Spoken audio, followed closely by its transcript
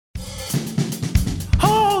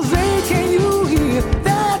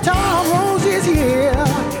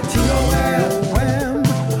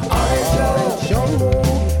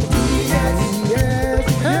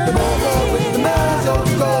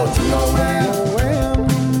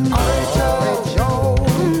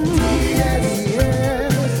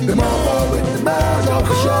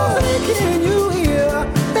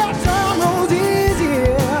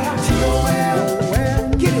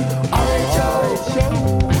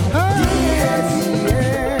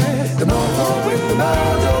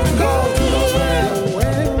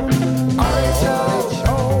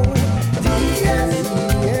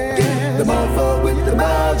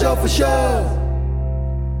Show.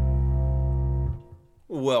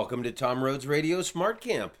 Welcome to Tom Rhodes Radio Smart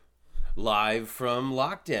Camp, live from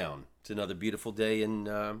lockdown. It's another beautiful day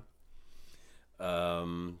in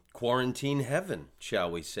quarantine heaven, shall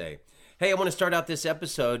we say. Hey, I want to start out this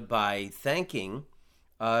episode by thanking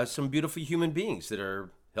some beautiful human beings that are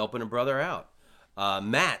helping a brother out.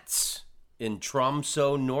 Mats in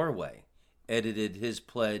Tromsø, Norway, edited his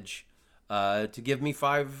pledge to give me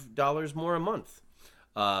 $5 more a month.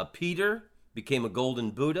 Peter became a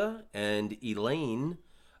golden Buddha, and Elaine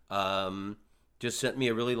just sent me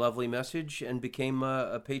a really lovely message and became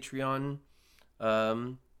a Patreon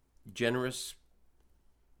generous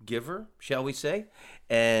giver, shall we say,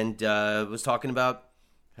 and was talking about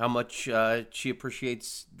how much she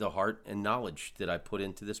appreciates the heart and knowledge that I put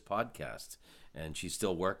into this podcast. And she's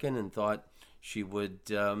still working and thought she would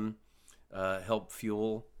help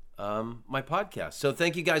fuel my podcast. So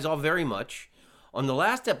thank you guys all very much. On the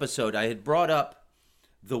last episode, I had brought up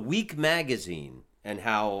The Week magazine and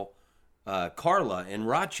how Carla in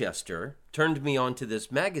Rochester turned me on to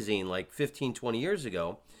this magazine like 15, 20 years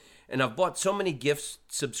ago. And I've bought so many gift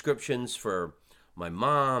subscriptions for my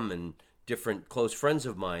mom and different close friends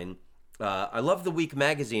of mine. I love The Week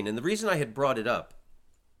magazine. And the reason I had brought it up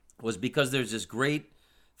was because there's this great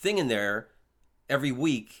thing in there. Every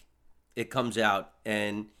week it comes out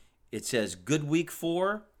and it says good week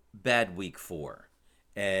 4, bad week 4.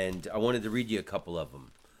 And I wanted to read you a couple of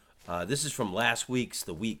them. This is from last week's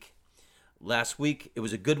The Week. Last week, it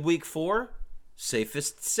was a good week for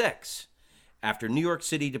safest sex, after New York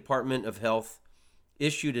City Department of Health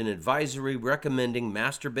issued an advisory recommending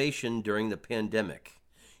masturbation during the pandemic.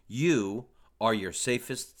 You are your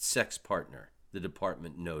safest sex partner, the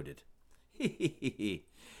department noted. It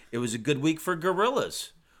was a good week for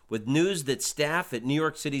gorillas, with news that staff at New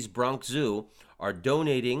York City's Bronx Zoo are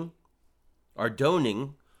donating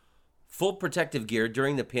full protective gear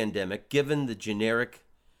during the pandemic, given the genetic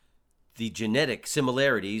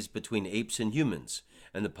similarities between apes and humans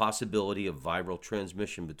and the possibility of viral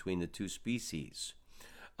transmission between the two species.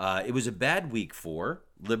 It was a bad week for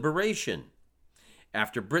liberation,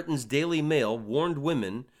 after Britain's Daily Mail warned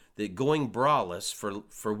women that going braless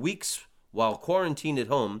for weeks while quarantined at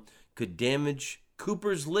home could damage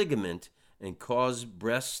Cooper's ligament and cause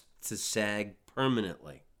breasts to sag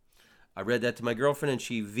permanently. I read that to my girlfriend, and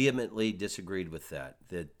she vehemently disagreed with that.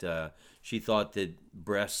 That she thought that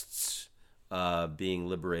breasts being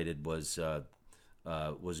liberated was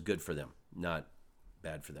good for them, not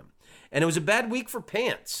bad for them. And it was a bad week for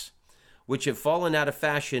pants, which have fallen out of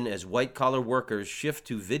fashion as white-collar workers shift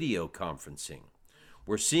to video conferencing.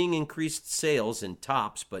 We're seeing increased sales in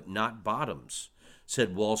tops, but not bottoms,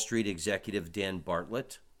 said Wall Street executive Dan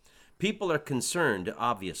Bartlett. People are concerned,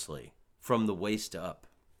 obviously, from the waist up.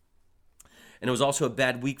 And it was also a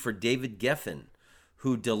bad week for David Geffen,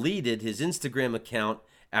 who deleted his Instagram account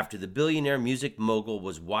after the billionaire music mogul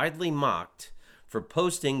was widely mocked for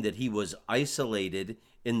posting that he was isolated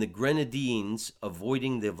in the Grenadines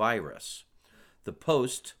avoiding the virus. The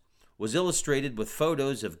post was illustrated with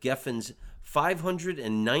photos of Geffen's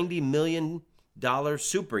 $590 million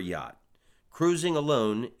super yacht cruising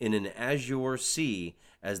alone in an azure sea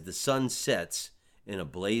as the sun sets in a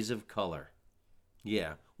blaze of color.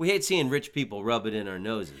 Yeah, we hate seeing rich people rub it in our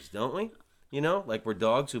noses, don't we? You know, like we're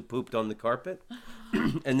dogs who pooped on the carpet.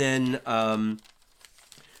 And then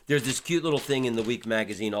there's this cute little thing in The Week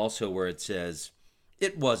magazine also where it says,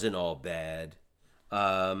 it wasn't all bad.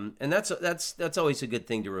 And that's always a good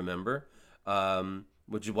thing to remember,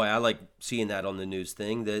 which is why I like seeing that on the news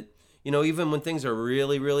thing, that, you know, even when things are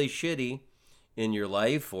really, really shitty in your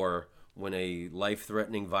life, or when a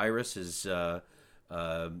life-threatening virus is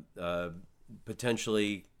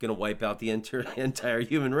potentially going to wipe out the entire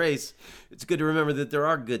human race, it's good to remember that there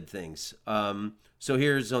are good things. So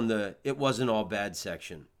here's on the it wasn't all bad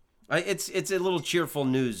section. It's a little cheerful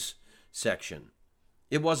news section.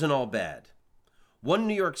 It wasn't all bad. One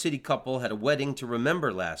New York City couple had a wedding to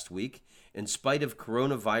remember last week in spite of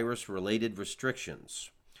coronavirus-related restrictions.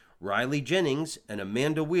 Riley Jennings and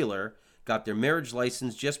Amanda Wheeler got their marriage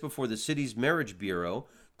license just before the city's marriage bureau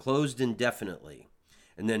closed indefinitely,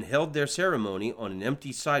 and then held their ceremony on an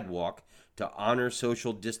empty sidewalk to honor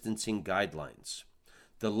social distancing guidelines.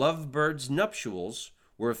 The lovebirds' nuptials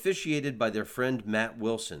were officiated by their friend Matt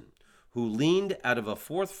Wilson, who leaned out of a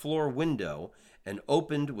fourth-floor window and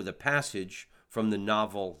opened with a passage from the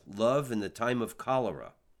novel Love in the Time of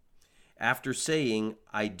Cholera. After saying,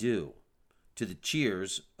 "I do," to the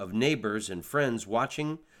cheers of neighbors and friends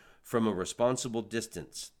watching from a responsible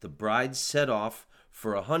distance, the brides set off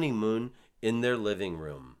for a honeymoon in their living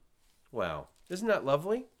room. Wow, isn't that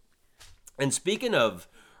lovely? And speaking of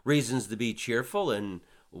reasons to be cheerful and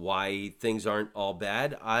why things aren't all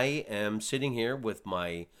bad. I am sitting here with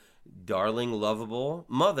my darling, lovable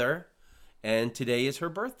mother, and today is her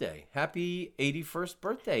birthday. Happy 81st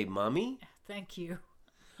birthday, Mommy. Thank you.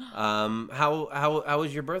 How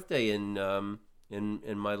was your birthday in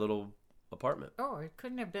my little apartment? Oh, it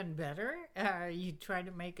couldn't have been better. You tried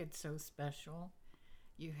to make it so special.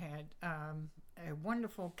 You had a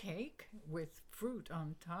wonderful cake with fruit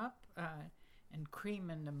on top and cream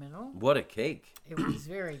in the middle. What a cake! It was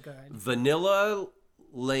very good. Vanilla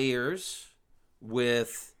layers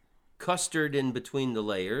with custard in between the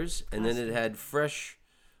layers, and then it had fresh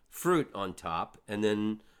fruit on top, and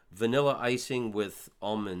then vanilla icing with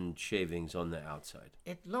almond shavings on the outside.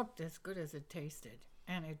 It looked as good as it tasted,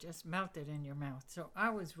 and it just melted in your mouth. So I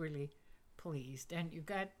was really pleased. And you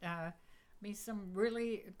got me some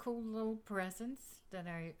really cool little presents that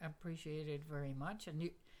I appreciated very much. And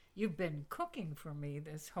you've been cooking for me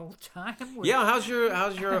this whole time. Yeah, how's your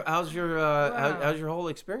whole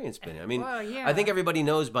experience been? I mean, well, yeah. I think everybody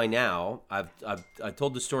knows by now. I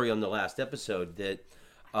told the story on the last episode that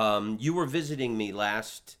you were visiting me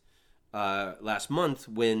last month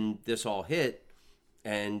when this all hit,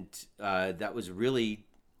 and that was really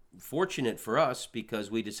fortunate for us because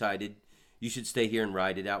we decided you should stay here and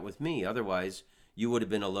ride it out with me. Otherwise, you would have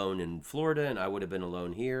been alone in Florida, and I would have been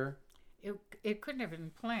alone here. It couldn't have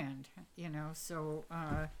been planned, so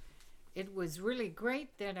it was really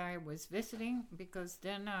great that I was visiting because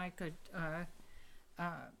then I could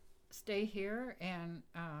stay here and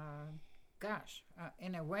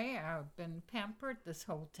in a way I've been pampered this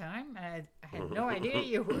whole time. I had no idea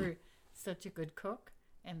you were such a good cook,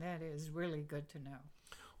 and that is really good to know.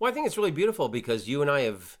 Well, I think it's really beautiful because you and I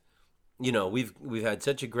have, we've had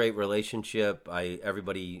such a great relationship.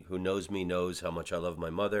 Everybody who knows me knows how much I love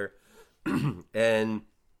my mother. And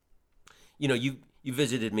you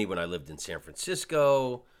visited me when I lived in San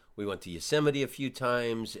Francisco. We went to Yosemite a few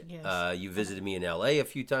times. Yes. You visited me in LA a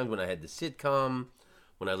few times when I had the sitcom.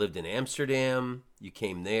 When I lived in Amsterdam, you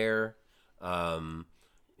came there. And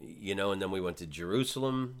then we went to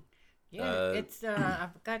Jerusalem. Yeah,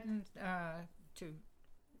 I've gotten to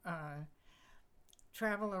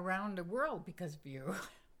travel around the world because of you,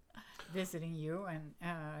 visiting you and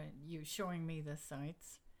you showing me the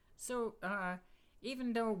sights. So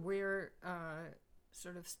even though we're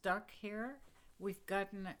sort of stuck here, we've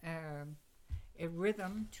gotten a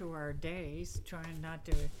rhythm to our days, trying not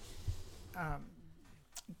to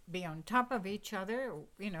be on top of each other.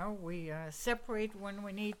 We separate when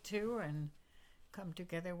we need to and come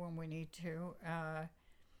together when we need to.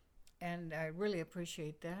 And I really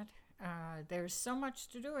appreciate that. There's so much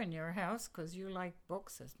to do in your house because you like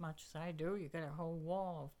books as much as I do. You got a whole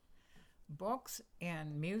wall of books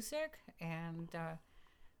and music, and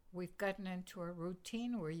we've gotten into a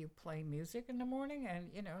routine where you play music in the morning,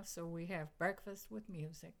 and so we have breakfast with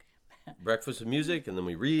music. Breakfast with music, and then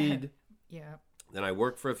we read. Yeah. Then I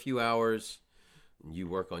work for a few hours. You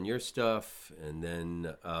work on your stuff, and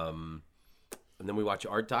then we watch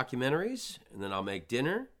art documentaries, and then I'll make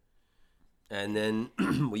dinner, and then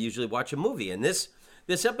we usually watch a movie. And this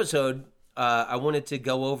episode, I wanted to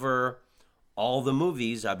go over all the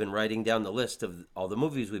movies. I've been writing down the list of all the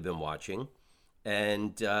movies we've been watching,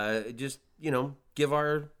 and just give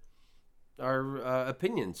our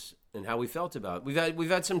opinions and how we felt about it. We've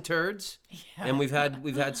had some turds, and we've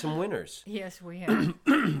had some winners. Yes, we have.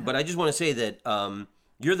 But I just want to say that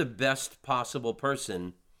you're the best possible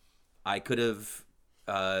person I could have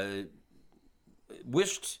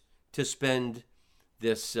wished to spend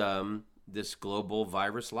this global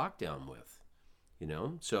virus lockdown with.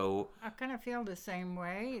 So I kind of feel the same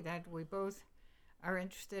way, that we both are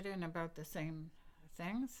interested in about the same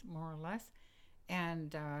things, more or less.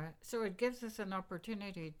 And so it gives us an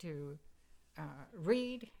opportunity to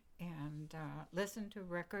read and listen to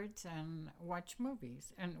records and watch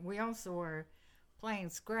movies. And we also are playing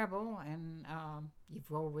Scrabble, and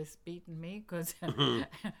you've always beaten me because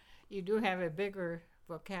you do have a bigger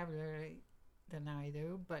vocabulary than I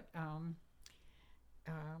do. But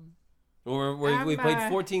we played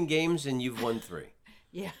 14 games and you've won 3.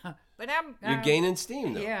 Yeah, but you're gaining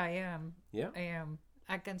steam, though. Yeah, I am. Yeah, I am.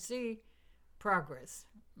 I can see progress.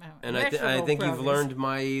 And I think progress. you've learned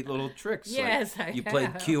my little tricks. Yes, you played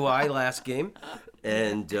QI last game,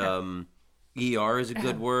 and ER is a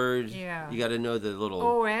good word. Yeah, you got to know the little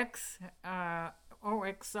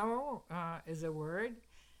OXO is a word.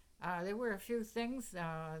 There were a few things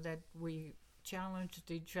that we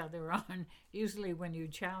challenged each other on. Usually, when you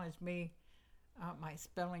challenge me, my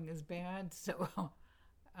spelling is bad. So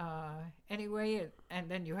anyway, and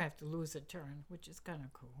then you have to lose a turn, which is kind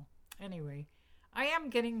of cool. Anyway. I am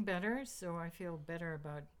getting better, so I feel better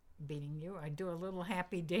about beating you. I do a little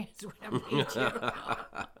happy dance when I beat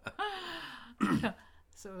you.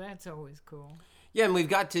 So that's always cool. Yeah, and we've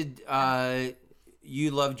got to.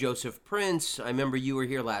 You love Joseph Prince. I remember you were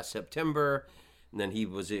here last September, and then he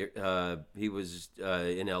was in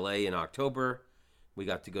L.A. in October. We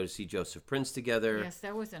got to go to see Joseph Prince together. Yes,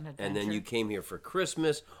 that was an adventure. And then you came here for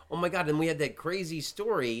Christmas. Oh my God! And we had that crazy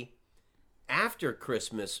story after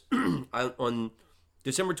Christmas. On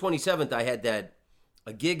December 27th, I had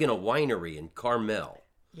a gig in a winery in Carmel.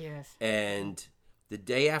 Yes. And the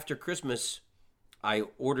day after Christmas, I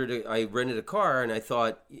rented a car, and I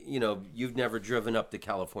thought, you've never driven up the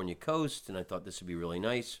California coast, and I thought this would be really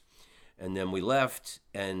nice. And then we left,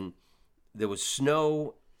 and there was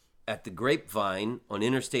snow at the Grapevine on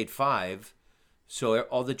Interstate 5, so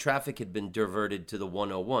all the traffic had been diverted to the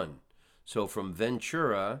 101. So from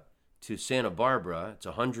Ventura to Santa Barbara, it's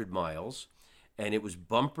 100 miles, and it was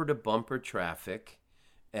bumper-to-bumper traffic,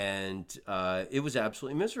 and it was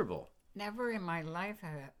absolutely miserable. Never in my life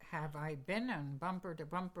have I been on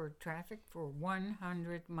bumper-to-bumper traffic for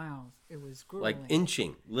 100 miles. It was grueling. Like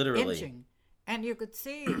inching, literally. Inching. And you could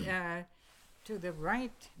see to the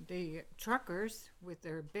right the truckers with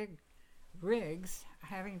their big rigs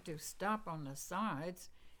having to stop on the sides.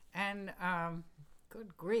 And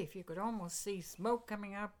good grief, you could almost see smoke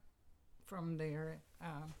coming up from their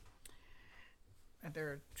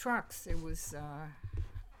trucks. It was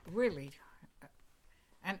really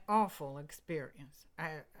an awful experience.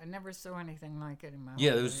 I never saw anything like it in my life.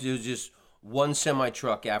 Yeah, it was just one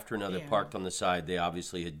semi-truck after another parked on the side. They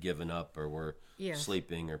obviously had given up or were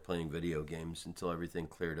sleeping or playing video games until everything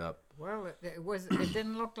cleared up. Well, it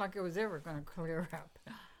didn't look like it was ever going to clear up.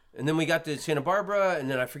 And then we got to Santa Barbara, and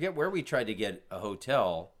then I forget where we tried to get a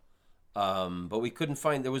hotel, but we couldn't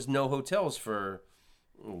find. There was no hotels for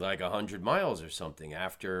like 100 miles or something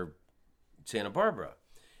after Santa Barbara.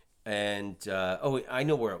 And I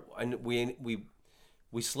know where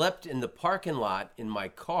we slept in the parking lot in my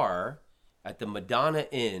car at the Madonna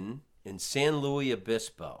Inn in San Luis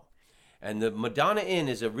Obispo. And the Madonna Inn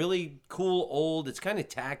is a really cool old. It's kind of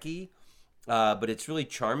tacky, but it's really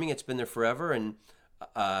charming. It's been there forever, and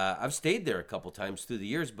I've stayed there a couple times through the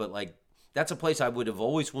years. But like that's a place I would have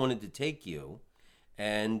always wanted to take you,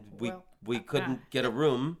 and we couldn't get a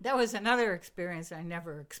room. That was another experience I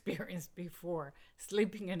never experienced before,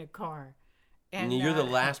 sleeping in a car. And you're the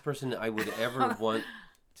last person I would ever want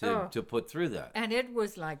to put through that. And it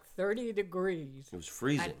was like 30 degrees. It was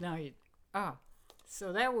freezing. At night.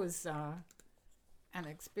 So that was an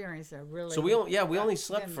experience I really... So we only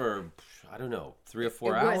slept for, I don't know, 3 or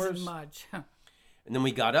 4 hours. It wasn't much. And then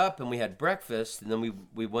we got up and we had breakfast, and then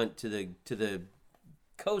we went to the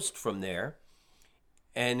coast from there.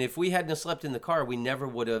 And if we hadn't slept in the car, we never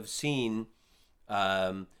would have seen,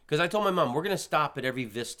 because I told my mom, we're going to stop at every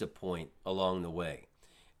vista point along the way.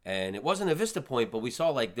 And it wasn't a vista point, but we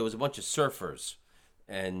saw there was a bunch of surfers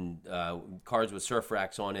and cars with surf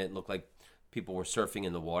racks on it. It looked like people were surfing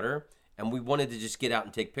in the water. And we wanted to just get out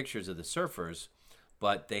and take pictures of the surfers,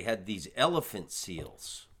 but they had these elephant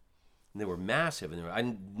seals. And they were massive. And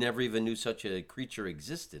I never even knew such a creature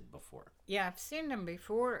existed before. Yeah, I've seen them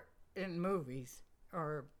before in movies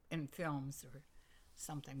or in films or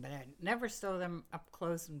something, but I never saw them up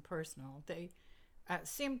close and personal. They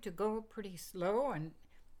seemed to go pretty slow, and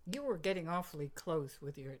you were getting awfully close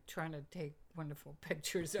with your trying to take wonderful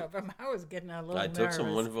pictures of them. I was getting a little nervous. I took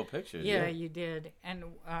some wonderful pictures. Yeah, you did. And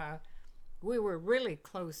we were really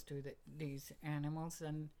close to these animals,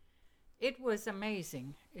 and it was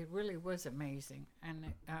amazing. It really was amazing.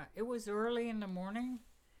 And it was early in the morning,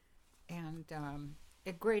 and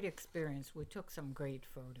a great experience. We took some great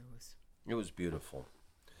photos. It was beautiful.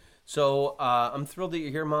 So I'm thrilled that you're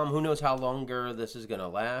here, Mom. Who knows how longer this is going to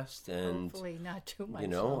last? And hopefully not too much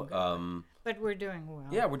longer. But we're doing well.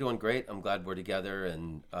 Yeah, we're doing great. I'm glad we're together.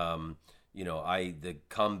 And, the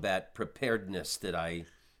combat preparedness that I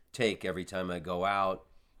take every time I go out.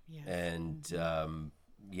 Yes. And,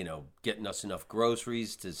 getting us enough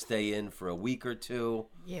groceries to stay in for a week or two.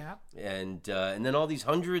 Yeah. And then all these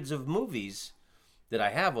hundreds of movies that I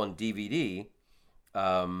have on DVD,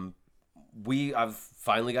 I've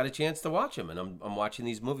finally got a chance to watch them, and I'm watching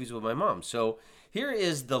these movies with my mom. So here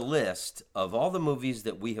is the list of all the movies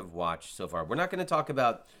that we have watched so far. We're not going to talk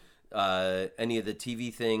about any of the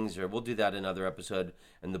TV things, or we'll do that another episode,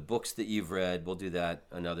 and the books that you've read, we'll do that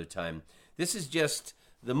another time. This is just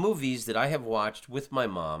the movies that I have watched with my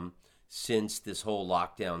mom since this whole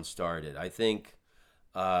lockdown started. I think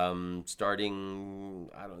starting,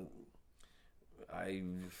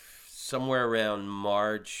 somewhere around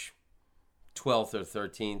March 12th or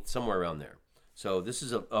 13th, somewhere around there. So this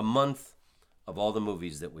is a month of all the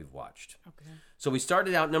movies that we've watched. Okay. So we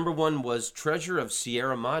started out, number one was Treasure of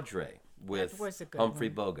Sierra Madre That with was a good Humphrey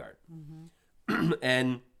one. Bogart.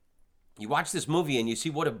 And you watch this movie and you see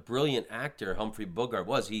what a brilliant actor Humphrey Bogart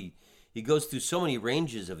was. He goes through so many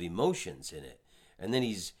ranges of emotions in it. And then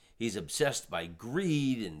he's obsessed by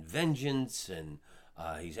greed and vengeance, and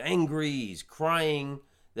he's angry, he's crying.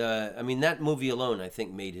 I mean, that movie alone, I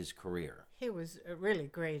think, made his career. He was really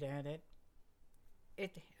great at it.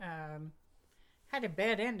 It had a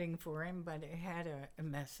bad ending for him, but it had a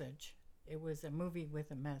message. It was a movie with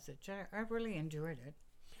a message. I really enjoyed it.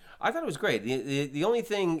 I thought it was great. The only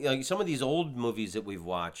thing, some of these old movies that we've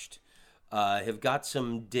watched have got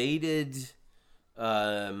some dated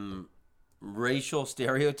racial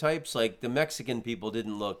stereotypes. Like the Mexican people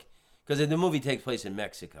didn't look, because the movie takes place in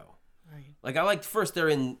Mexico. Right. Like I liked first they're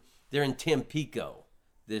in Tampico.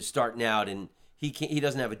 They're starting out, and he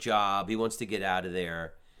doesn't have a job. He wants to get out of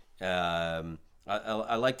there.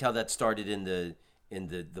 I liked how that started in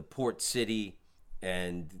the port city,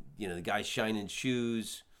 and the guy's shining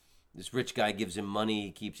shoes. This rich guy gives him money.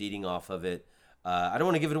 He keeps eating off of it. I don't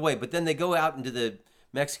want to give it away, but then they go out into the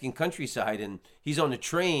Mexican countryside, and he's on a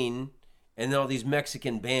train, and then all these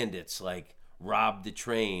Mexican bandits like rob the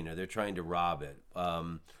train, or they're trying to rob it.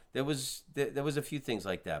 There was a few things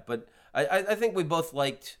like that, but I think we both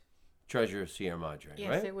liked Treasure of Sierra Madre, Yes,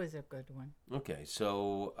 right? it was a good one. Okay,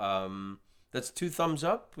 so that's 2 thumbs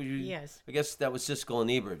up. Yes. I guess that was Siskel and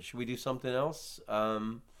Ebert. Should we do something else?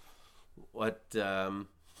 What's a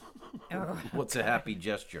happy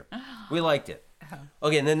gesture? We liked it.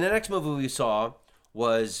 Okay, and then the next movie we saw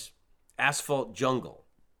was Asphalt Jungle,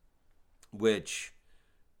 which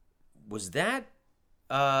was that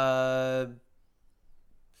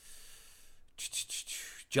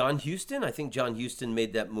John Huston. I think John Huston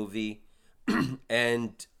made that movie,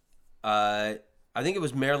 and I think it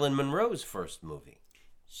was Marilyn Monroe's first movie.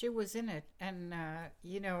 She was in it, and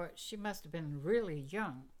she must have been really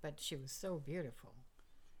young, but she was so beautiful.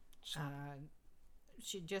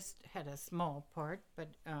 She just had a small part, but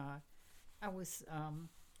I was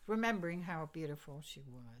remembering how beautiful she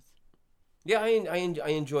was. Yeah, I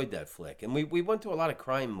enjoyed that flick, and we went to a lot of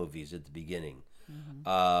crime movies at the beginning,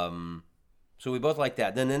 so we both liked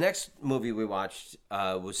that. Then the next movie we watched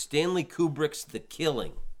was Stanley Kubrick's The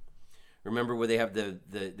Killing. Remember where they have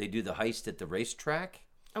they do the heist at the racetrack?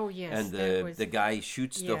 Oh yes, And the guy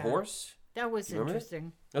shoots the horse. That was Remember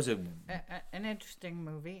interesting. That was An interesting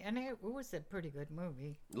movie, and it was a pretty good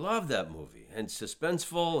movie. Love that movie, and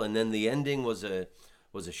suspenseful, and then the ending was a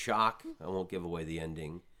shock. I won't give away the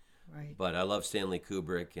ending, Right. but I love Stanley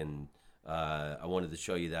Kubrick, and I wanted to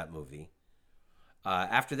show you that movie.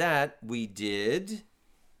 After that, we did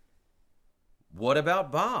What About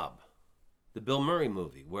Bob, the Bill Murray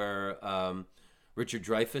movie, where Richard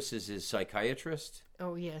Dreyfuss is his psychiatrist.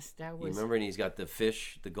 Oh yes, that You was. remember, and he's got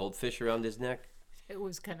the goldfish around his neck. It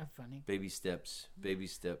was kind of funny. Baby steps, baby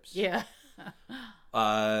steps. Yeah.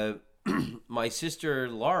 My sister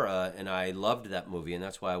Laura and I loved that movie, and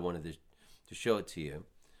that's why I wanted to show it to you.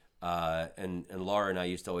 And Laura and I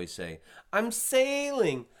used to always say, "I'm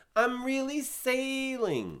sailing. I'm really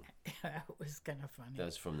sailing." It was kind of funny.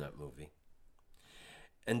 That's from that movie.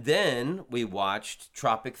 And then we watched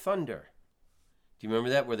Tropic Thunder. Do you remember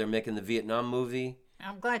that, where they're making the Vietnam movie?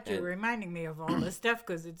 I'm glad you're reminding me of all this stuff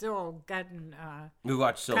because it's all gotten We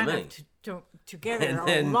watched so kind many. of together, And all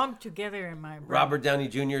then lumped together in my brain. Robert Downey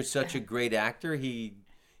Jr. is such a great actor. He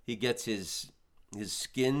gets his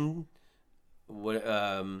skin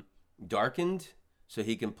darkened so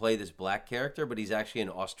he can play this black character, but he's actually an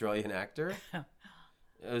Australian actor.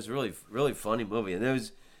 It was really, really funny movie, and there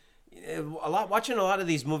was watching a lot of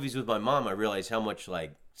these movies with my mom. I realized how much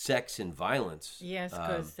like sex and violence. Yes,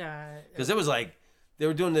 because it was like they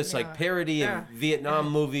were doing this like parody of Yeah. Vietnam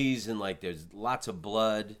movies, and like there's lots of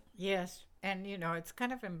blood. yes, and it's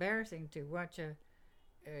kind of embarrassing to watch a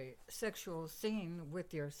sexual scene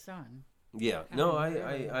with your son. Yeah, no,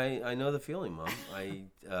 I know the feeling,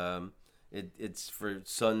 Mom. It's for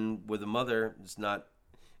son with a mother. It's not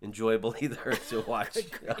enjoyable either to watch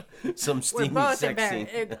some We're steamy both sex scene.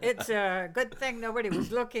 embarrassed. It's a good thing nobody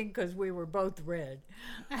was looking because we were both red.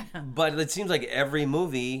 But it seems like every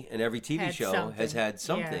movie and every TV Had show has something. had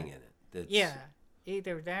something Yeah. in it. That's, Yeah,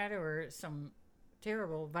 either that or some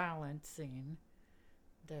terrible violent scene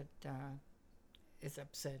that is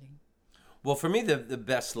upsetting. Well, for me, the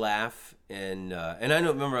best laugh, and I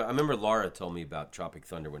remember Laura told me about Tropic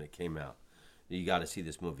Thunder when it came out. You got to see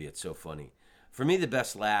this movie; it's so funny. For me, the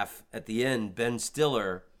best laugh at the end, Ben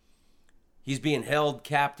Stiller, he's being held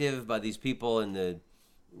captive by these people in the,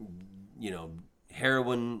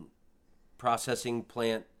 heroin processing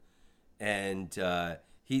plant, and there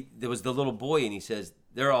was the little boy, and he says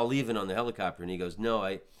they're all leaving on the helicopter, and he goes, "No,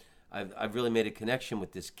 I've really made a connection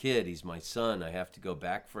with this kid. He's my son. I have to go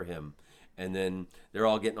back for him." And then they're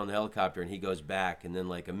all getting on the helicopter, and he goes back. And then,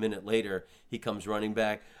 like a minute later, he comes running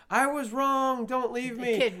back. "I was wrong. Don't leave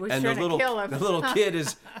me." The kid was and trying to kill him. The little kid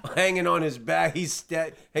is hanging on his back. He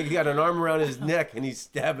got an arm around his neck, and he's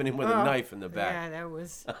stabbing him with a knife in the back. Yeah, that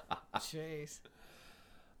was, jeez.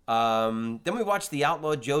 Then we watched The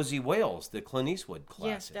Outlaw Josie Wales, the Clint Eastwood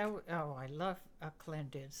classic. Yes, I love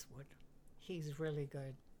Clint Eastwood. He's really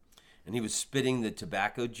good. And he was spitting the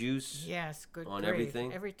tobacco juice. Yes, good on grief.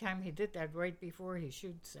 everything. Every time he did that, right before he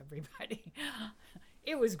shoots everybody,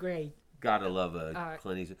 it was great. Gotta love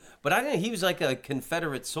Clint Eastwood. But I didn't. He was like a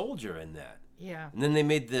Confederate soldier in that. Yeah. And then they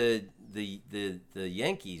made the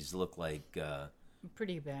Yankees look like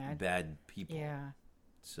pretty bad. Bad people. Yeah.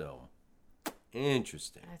 So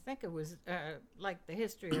interesting. I think it was like the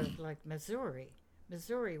history of like Missouri.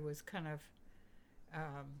 Missouri was kind of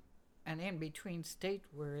an in-between state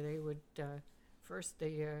where they would first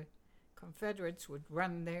the Confederates would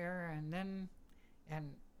run there, and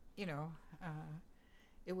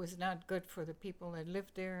it was not good for the people that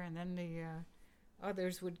lived there, and then the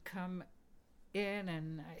others would come in,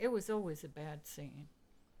 and it was always a bad scene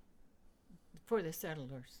for the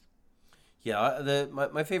settlers. Yeah,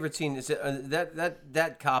 my favorite scene is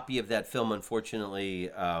that copy of that film. Unfortunately,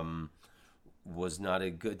 was not a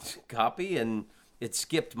good copy, and it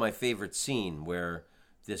skipped my favorite scene where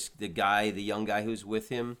the young guy who's with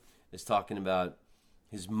him is talking about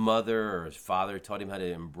his mother or his father taught him how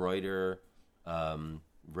to embroider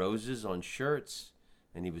roses on shirts,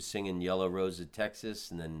 and he was singing "Yellow Rose of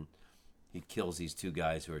Texas," and then he kills these two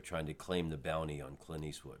guys who are trying to claim the bounty on Clint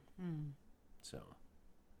Eastwood. So,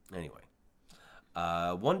 anyway.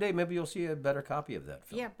 One day maybe you'll see a better copy of that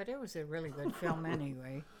film. Yeah, but it was a really good film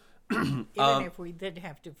anyway. Even if we did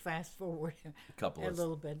have to fast forward a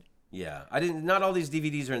little bit. Yeah, not all these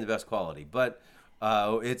DVDs are in the best quality, but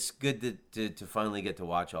it's good to finally get to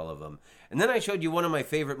watch all of them. And then I showed you one of my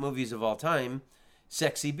favorite movies of all time,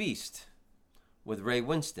 Sexy Beast, with Ray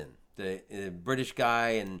Winston, the British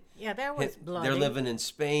guy, and yeah, that was bloody. They're living in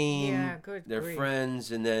Spain. Yeah, good. They're grief.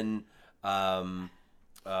 friends, and then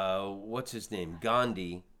what's his name?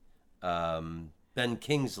 Gandhi, Ben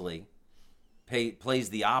Kingsley. Plays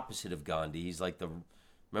the opposite of Gandhi. He's like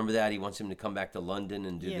remember that? He wants him to come back to London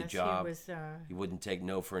and do the job. He wouldn't take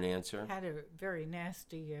no for an answer. Had a very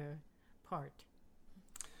nasty part.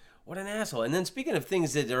 What an asshole. And then speaking of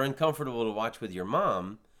things that are uncomfortable to watch with your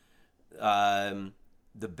mom, the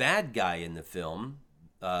bad guy in the film,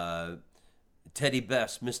 Teddy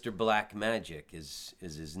Best, Mr. Black Magic is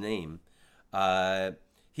his name.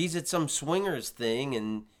 He's at some swingers thing,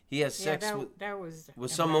 and he has sex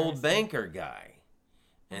with some old banker guy.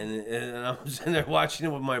 And I'm sitting there watching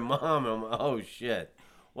it with my mom, and I'm like, oh, shit.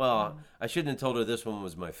 Well, I shouldn't have told her this one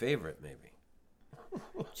was my favorite, maybe.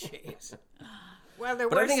 Jeez. Well,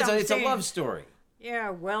 but I think it's a love story.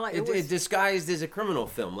 Yeah, well, it disguised as a criminal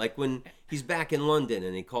film. Like when he's back in London,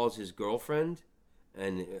 and he calls his girlfriend,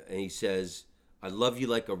 and he says, "I love you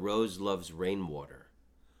like a rose loves rainwater.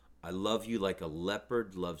 I love you like a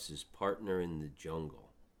leopard loves his partner in the jungle."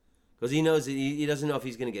 Because he knows that he doesn't know if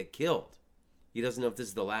he's going to get killed. He doesn't know if this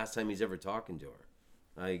is the last time he's ever talking to her.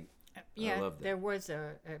 I love that. There was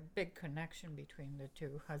a big connection between the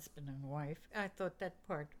two, husband and wife. I thought that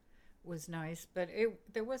part was nice, but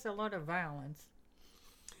there was a lot of violence.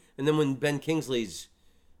 And then when Ben Kingsley's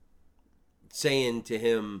saying to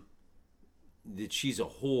him that she's a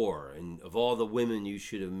whore, and of all the women you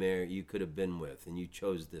should have married, you could have been with, and you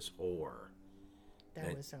chose this whore.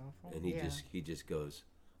 That was awful. And he just goes,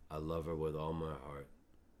 "I love her with all my heart."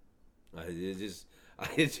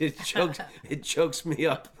 It chokes me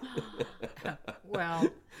up. Well,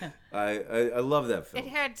 I love that film. It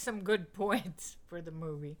had some good points for the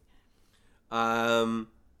movie. And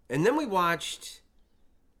then we watched.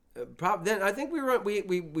 Then I think we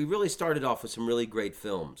really started off with some really great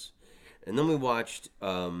films, and then we watched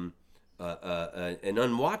an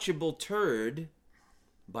unwatchable turd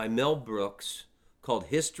by Mel Brooks called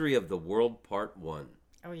 "History of the World Part 1."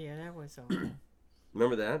 Oh yeah, that was awful.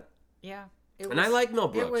 Remember that? Yeah. I like Mel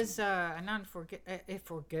Brooks. It was an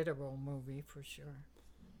unforgettable movie for sure.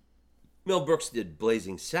 Mel Brooks did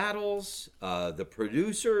Blazing Saddles, The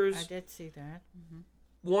Producers. I did see that. Mm-hmm.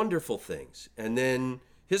 Wonderful things. And then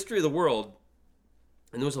History of the World,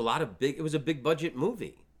 and there was it was a big budget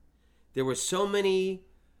movie. There were so many,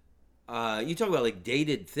 you talk about like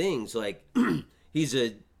dated things, like he's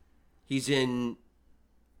in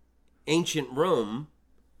ancient Rome,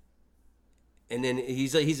 and then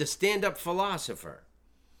he's a stand-up philosopher.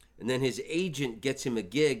 And then his agent gets him a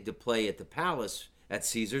gig to play at the palace, at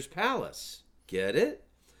Caesar's palace. Get it?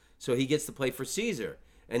 So he gets to play for Caesar.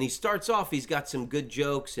 And he starts off, he's got some good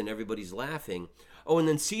jokes and everybody's laughing. Oh, and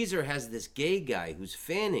then Caesar has this gay guy who's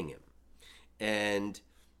fanning him. And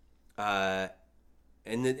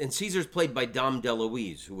Caesar's played by Dom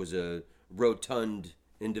DeLuise, who was a rotund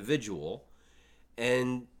individual.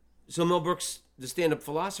 And so Mel Brooks, the stand-up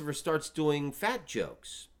philosopher, starts doing fat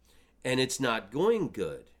jokes. And it's not going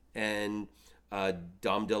good. And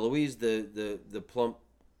Dom DeLuise, the plump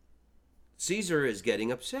Caesar, is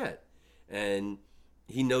getting upset. And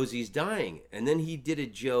he knows he's dying. And then he did a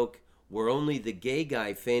joke where only the gay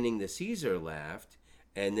guy fanning the Caesar laughed.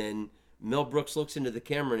 And then Mel Brooks looks into the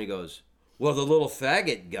camera and he goes, well, the little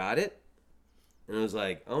faggot got it. And it was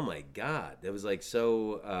like, oh my God. That was like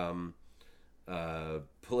so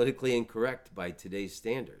politically incorrect by today's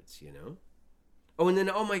standards, you know? Oh, and then,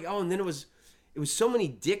 and then it was so many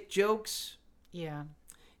dick jokes. Yeah.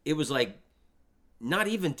 It was like not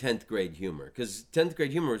even 10th grade humor, because 10th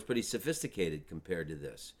grade humor was pretty sophisticated compared to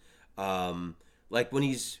this. Like when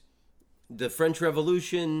he's the French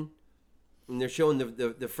Revolution, and they're showing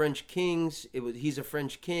the French kings. He's a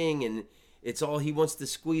French king, and it's all he wants to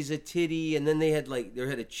squeeze a titty. And then they had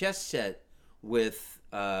a chess set with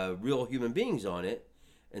real human beings on it,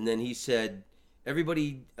 and then he said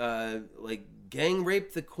everybody gang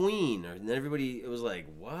raped the queen, and then everybody, it was like,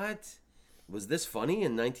 what? Was this funny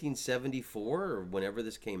in 1974 or whenever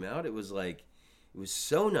this came out? It was like, it was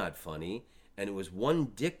so not funny, and it was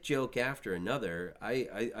one dick joke after another.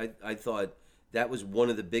 I thought that was one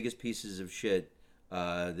of the biggest pieces of shit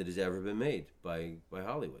that has ever been made by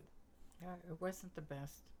Hollywood. It wasn't the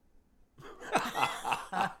best.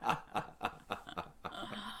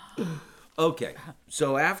 Okay,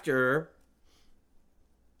 so after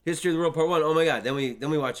History of the World Part 1, oh my God, then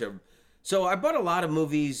we watch it. So I bought a lot of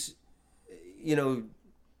movies, you know.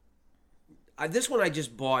 This one I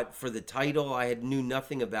just bought for the title. I knew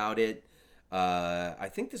nothing about it. I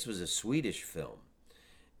think this was a Swedish film.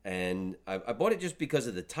 And I bought it just because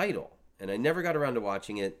of the title. And I never got around to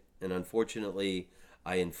watching it. And unfortunately,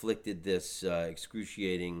 I inflicted this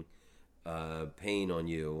excruciating pain on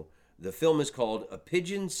you. The film is called A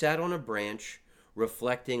Pigeon Sat on a Branch,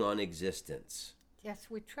 Reflecting on Existence. Yes,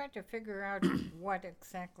 we tried to figure out what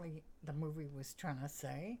exactly the movie was trying to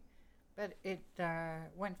say, but it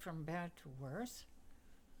went from bad to worse.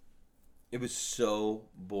 It was so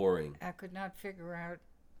boring. I could not figure out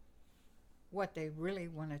what they really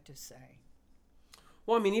wanted to say.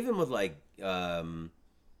 Well, I mean, even with artsy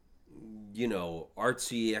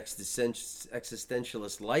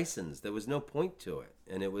existentialist license, there was no point to it,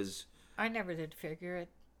 and it was. I never did figure it.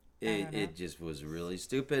 It just was really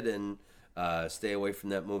stupid, and stay away from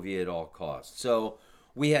that movie at all costs. So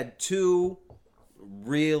we had two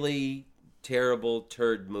really terrible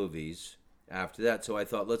turd movies after that. So I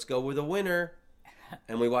thought, let's go with a winner,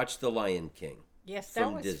 and we watched The Lion King. Yes,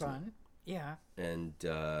 that was Disney. fun. Yeah. And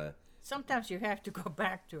sometimes you have to go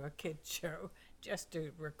back to a kid's show just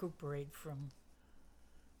to recuperate from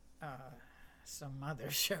some other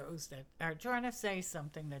shows that are trying to say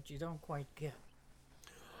something that you don't quite get.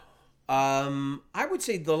 I would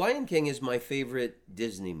say The Lion King is my favorite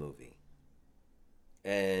Disney movie.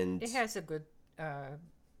 And it has a good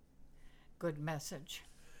message.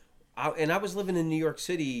 And I was living in New York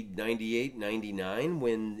City 98, 99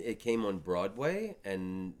 when it came on Broadway,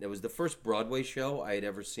 and it was the first Broadway show I had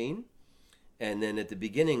ever seen. And then at the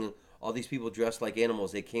beginning, all these people dressed like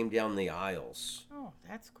animals, they came down the aisles. Oh,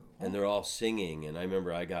 that's cool. And they're all singing, and I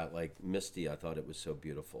remember I got like misty. I thought it was so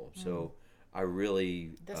beautiful. So I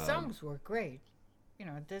really... The songs were great. You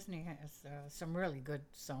know, Disney has some really good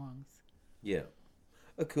songs. Yeah.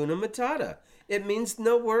 Hakuna Matata. It means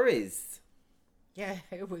no worries. Yeah,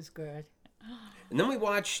 it was good. And then we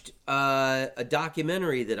watched a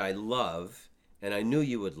documentary that I love, and I knew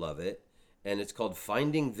you would love it, and it's called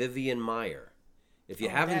Finding Vivian Maier. If you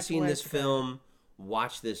haven't seen this film,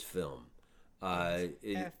 watch this film. A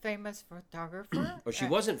famous photographer. Or she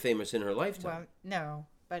wasn't famous in her lifetime. Well, no,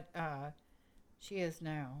 but she is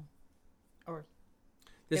now. Or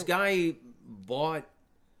this guy bought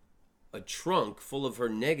a trunk full of her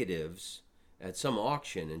negatives at some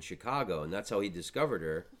auction in Chicago, and that's how he discovered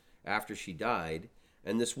her after she died.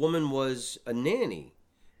 And this woman was a nanny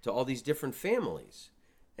to all these different families.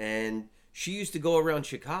 And she used to go around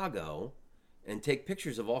Chicago and take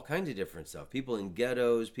pictures of all kinds of different stuff. People in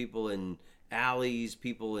ghettos, people in alleys,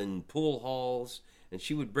 people in pool halls. And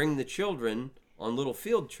she would bring the children on little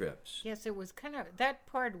field trips. Yes, it was that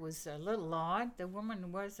part was a little odd. The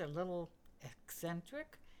woman was a little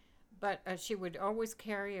eccentric, but she would always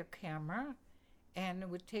carry a camera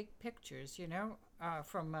and would take pictures,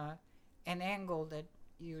 from an angle that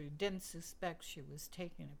you didn't suspect she was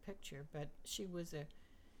taking a picture, but she was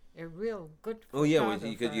a real good Oh yeah, photographer.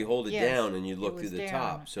 because you hold it Yes, down and you it look through was the down,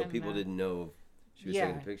 top, so and, people didn't know she was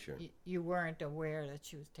taking a picture. You weren't aware that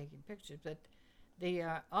she was taking pictures, but the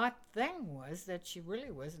odd thing was that she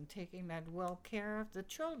really wasn't taking that well care of the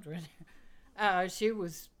children. She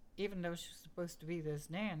was, even though she was supposed to be this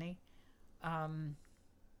nanny,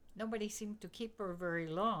 nobody seemed to keep her very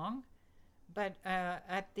long. But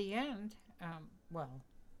at the end, well,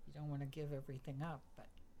 you don't want to give everything up, but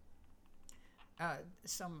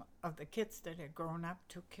some of the kids that had grown up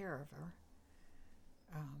took care of her.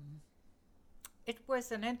 It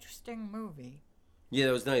was an interesting movie. Yeah,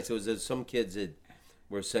 it was nice. It was some kids that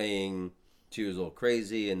were saying she was a little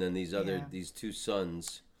crazy, and then these two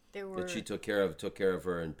sons There were that she took care of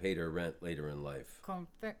her and paid her rent later in life.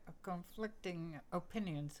 conflicting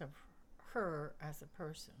opinions of her as a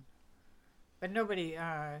person. But nobody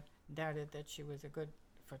doubted that she was a good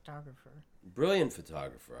photographer. Brilliant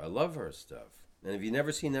photographer. I love her stuff. And if you've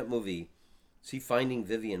never seen that movie, see Finding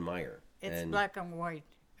Vivian Meyer. It's and black and white,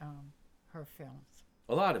 her films.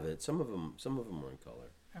 a lot of it. Some of them were in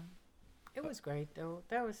color. It was great, though.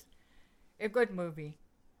 That was a good movie.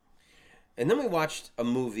 And then we watched a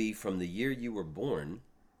movie from the year you were born,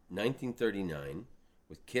 1939,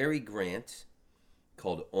 with Cary Grant,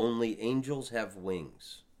 called Only Angels Have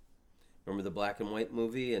Wings. Remember the black and white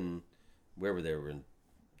movie? And where were they?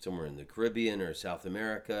 Somewhere in the Caribbean or South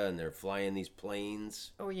America, and they're flying these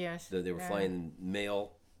planes. Oh, yes. They were flying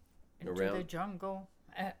mail into around. the jungle.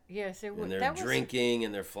 Yes, it was. And they're drinking,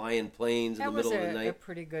 and they're flying planes in the middle of the That was a night.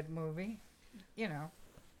 pretty good movie,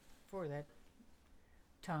 for that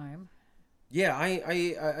time. Yeah,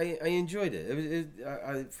 I enjoyed it.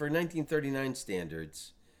 For 1939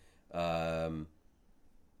 standards,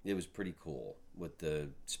 it was pretty cool with the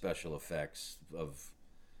special effects of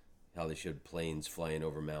how they showed planes flying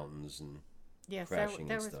over mountains and Yes, crashing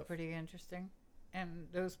that and was stuff. pretty interesting. And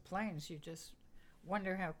those planes, you just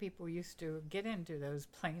wonder how people used to get into those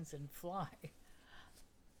planes and fly.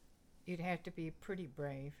 You'd have to be pretty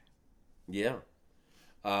brave. Yeah.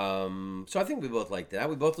 So I think we both liked that.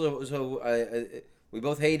 We both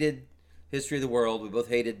hated History of the World. We both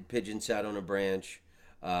hated Pigeon Sat on a Branch.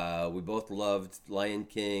 We both loved Lion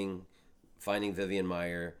King, Finding Vivian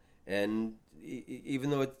Meyer, and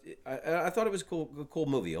even though I thought it was a cool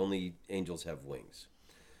movie. Only Angels Have Wings.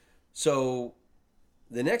 So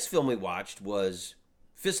the next film we watched was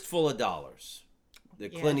Fistful of Dollars, the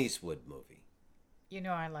Clint Eastwood movie.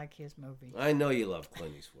 I like his movies. I know you love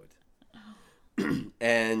Clint Eastwood.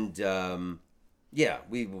 And yeah,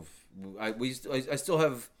 I still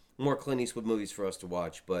have more Clint Eastwood movies for us to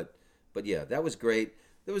watch, but yeah, that was great.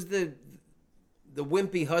 There was the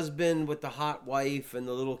wimpy husband with the hot wife and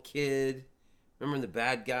the little kid. Remember the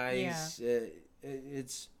bad guys? Yeah.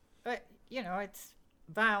 It's it's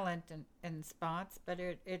violent in spots, but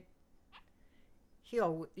I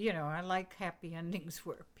like happy endings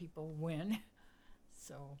where people win.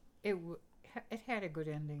 So it had a good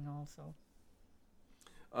ending also.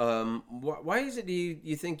 Why is it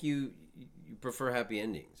you think you prefer happy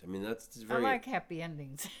endings? I mean, that's very. I like happy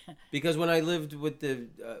endings. Because when I lived with the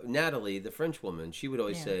Natalie, the French woman, she would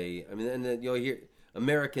always say, I mean, and then you'll hear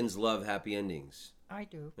Americans love happy endings. I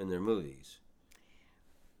do. In their movies.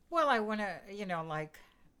 Well, I want to, like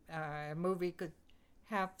a movie could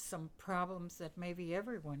have some problems that maybe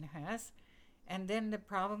everyone has, and then the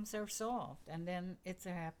problems are solved, and then it's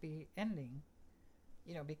a happy ending.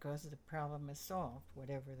 Because the problem is solved,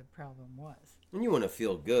 whatever the problem was. And you want to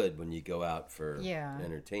feel good when you go out for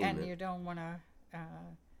entertainment. And you don't want to,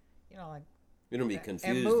 like... You don't be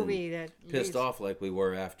confused a movie and that pissed off like we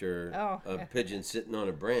were after a pigeon sitting on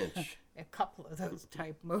a branch. A couple of those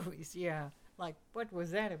type movies, yeah. Like, what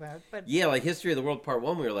was that about? But yeah, like History of the World Part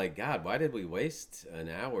 1, we were like, God, why did we waste an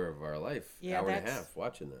hour of our life, hour and a half,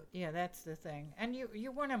 watching that? Yeah, that's the thing. And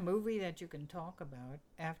you want a movie that you can talk about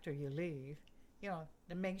after you leave.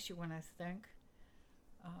 That makes you want to think,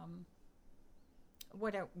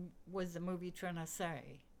 what was the movie trying to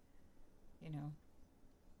say,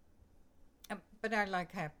 But I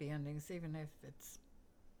like happy endings, even if it's,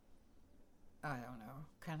 I don't know,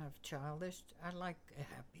 kind of childish. I like a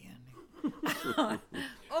happy ending.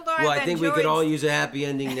 Although well, I think we could all use a happy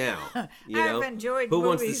ending now. I've enjoyed Who movies.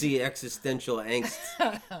 wants to see existential angst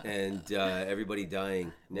and everybody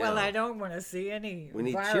dying now? Well, I don't want to see any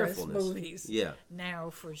virus movies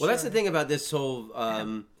now, for sure. Well, that's the thing about this whole...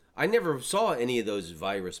 I never saw any of those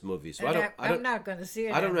virus movies, so I'm not going to see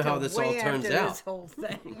it. I don't know how this all turns out. This whole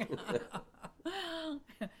thing.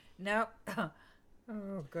 No.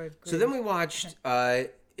 Oh, good. So then we watched.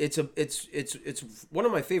 It's one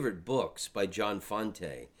of my favorite books by John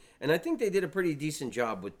Fonte, and I think they did a pretty decent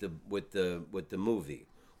job with the movie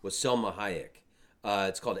with Selma Hayek.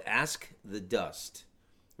 It's called Ask the Dust.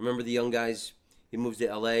 Remember the young guys? He moves to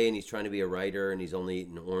L.A. and he's trying to be a writer, and he's only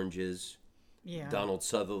eating oranges. Yeah. Donald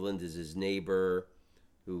Sutherland is his neighbor,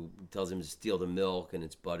 who tells him to steal the milk, and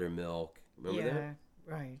it's buttermilk. Remember that? Yeah.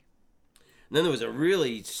 Right. And then there was a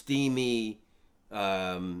really steamy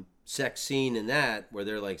sex scene in that where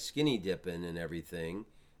they're like skinny dipping and everything.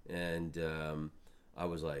 And I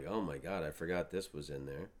was like, oh my God, I forgot this was in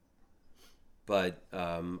there. But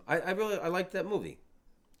I liked that movie.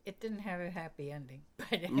 It didn't have a happy ending,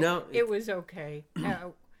 but No, it was okay.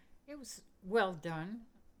 It was well done,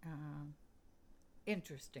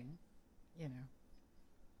 interesting. You know,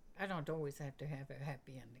 I don't always have to have a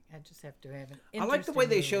happy ending. I just have to have an interesting I like the way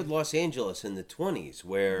they movie. showed Los Angeles in the 20s,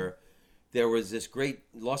 where there was this great...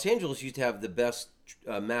 Los Angeles used to have the best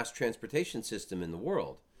mass transportation system in the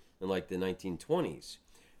world in like the 1920s.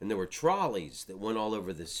 And there were trolleys that went all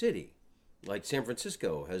over the city, like San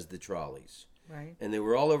Francisco has the trolleys. Right. And they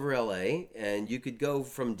were all over LA, and you could go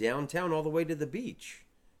from downtown all the way to the beach.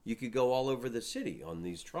 You could go all over the city on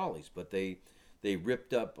these trolleys, but they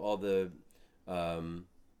ripped up all the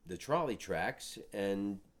trolley tracks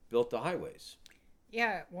and built the highways.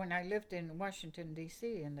 Yeah, when I lived in Washington,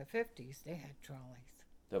 D.C. in the 50s, they had trolleys.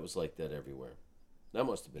 That was like that everywhere. That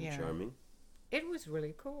must have been Yeah. charming. It was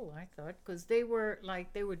really cool, I thought, because they were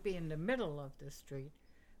like, they would be in the middle of the street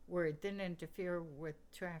where it didn't interfere with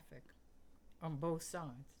traffic on both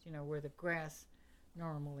sides, you know, where the grass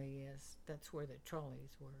normally is. That's where the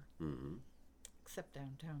trolleys were. Mm-hmm. Except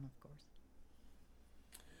downtown, of course.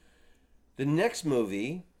 The next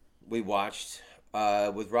movie we watched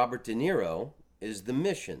with Robert De Niro is The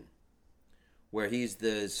Mission, where he's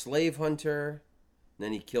the slave hunter, and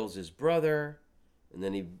then he kills his brother, and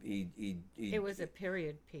then he It was a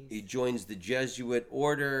period piece. he joins the Jesuit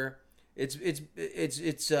order. It's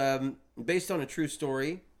based on a true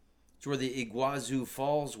story. It's where the Iguazu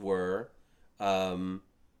Falls were. Everything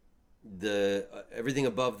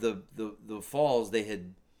above the falls, they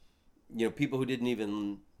had, you know, people who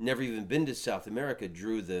never even been to South America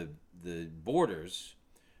drew the borders,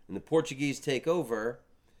 and the Portuguese take over,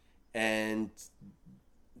 and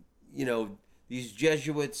you know, these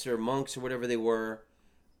Jesuits or monks or whatever they were,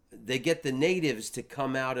 they get the natives to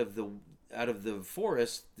come out of the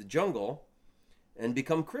forest, the jungle, and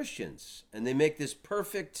become Christians, and they make this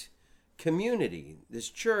perfect community, this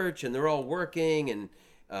church, and they're all working and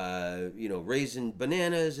raising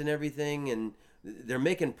bananas and everything, and they're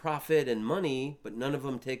making profit and money, but none of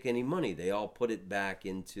them take any money. They all put it back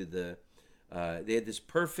into the. They had this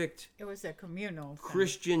perfect. It was a communal thing.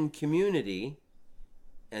 Christian community,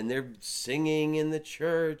 and they're singing in the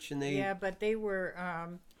church, and they. Yeah, but they were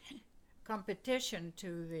competition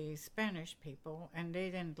to the Spanish people, and they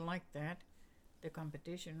didn't like that. The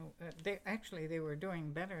competition. They were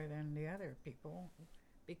doing better than the other people,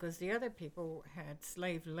 because the other people had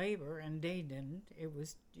slave labor and they didn't. It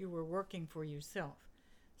was, you were working for yourself,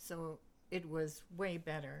 so it was way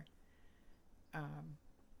better.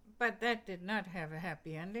 But that did not have a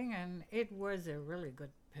happy ending, and it was a really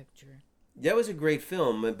good picture. That was a great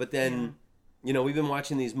film, but then, we've been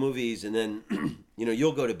watching these movies, and then,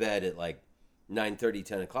 you'll go to bed at like 9:30,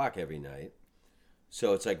 10 o'clock every night.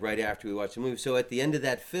 So it's like right after we watch the movie. So at the end of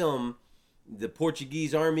that film, the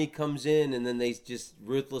Portuguese army comes in, and then they just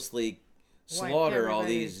ruthlessly slaughter all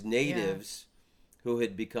these natives who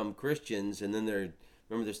had become Christians, and then they're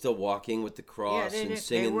still walking with the cross and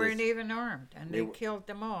singing. They weren't even armed, and they killed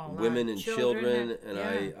them all. Women and children, and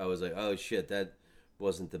I was like, oh shit, that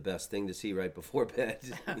wasn't the best thing to see right before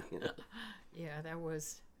bed. Yeah, that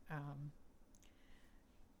was,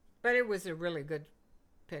 but it was a really good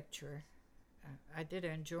picture. I did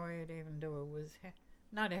enjoy it, even though it was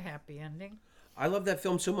not a happy ending. I love that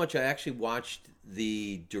film so much. I actually watched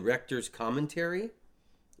the director's commentary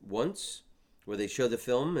once, where they show the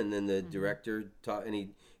film, and then the director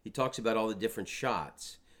he talks about all the different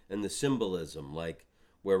shots and the symbolism, like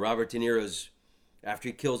where Robert De Niro's, after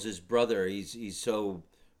he kills his brother, he's so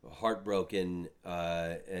heartbroken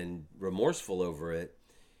and remorseful over it.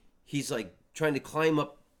 He's like trying to climb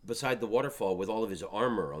up beside the waterfall with all of his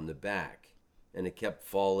armor on the back, and it kept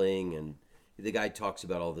falling, and the guy talks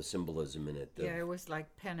about all the symbolism in it. Yeah, it was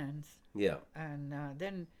like penance. Yeah. And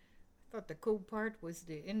then I thought the cool part was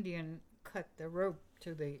the Indian cut the rope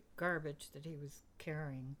to the garbage that he was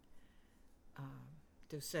carrying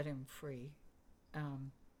to set him free.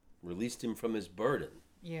 Released him from his burden.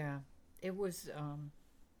 Yeah, it was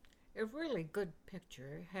a really good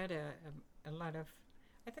picture. It had a lot of,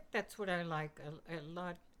 I think that's what I like, a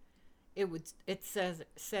lot. It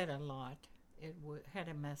said a lot. Had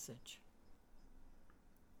a message.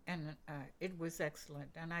 And it was excellent.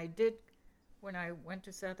 And I did, when I went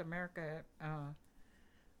to South America,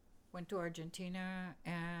 went to Argentina,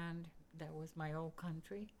 and that was my old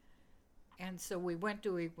country. And so we went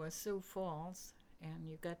to Iguazu Falls, and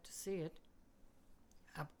you got to see it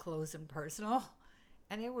up close and personal.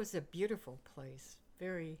 And it was a beautiful place,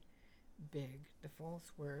 very big. The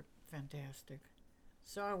falls were fantastic.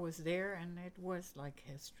 So I was there, and it was like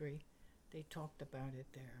history. They talked about it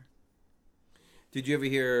there. Did you ever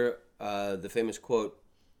hear the famous quote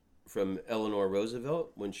from Eleanor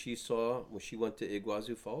Roosevelt when she went to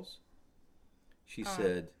Iguazu Falls? She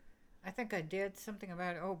said, I think I did something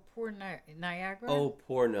about, oh, poor Niagara. "Oh,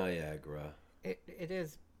 poor Niagara." It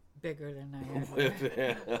is bigger than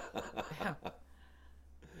Niagara.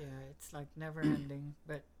 Yeah, it's like never ending,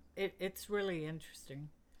 but it's really interesting.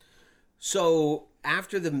 So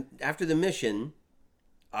after the mission,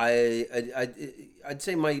 I'd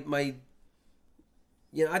say my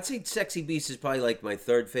I'd say Sexy Beast is probably like my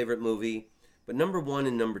third favorite movie, but number one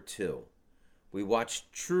and number two, we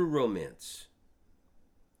watched True Romance,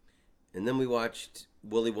 and then we watched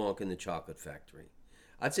Willy Wonka and the Chocolate Factory.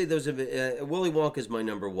 I'd say those are Willy Wonka is my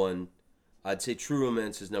number one. I'd say True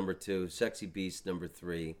Romance is number two. Sexy Beast number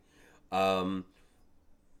three. True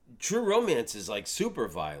Romance is like super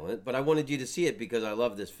violent, but I wanted you to see it because I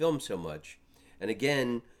love this film so much. And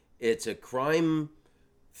again, it's a crime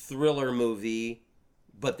thriller movie,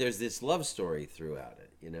 but there's this love story throughout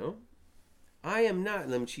it, you know? I am not.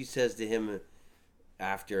 And then she says to him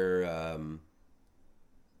after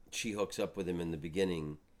she hooks up with him in the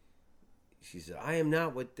beginning, she said, I am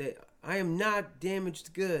not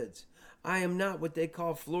damaged goods. I am not what they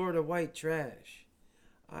call Florida white trash.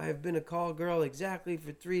 I have been a call girl exactly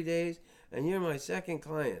for 3 days, and you're my second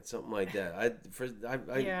client, something like that.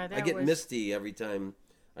 I get misty every time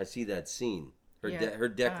I see that scene. Her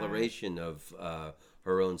declaration of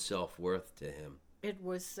her own self-worth to him. It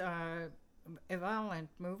was a violent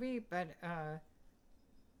movie, but I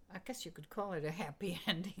guess you could call it a happy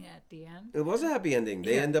ending at the end. It was a happy ending.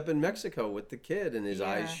 They end up in Mexico with the kid, and his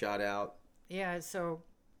eyes shot out. Yeah, so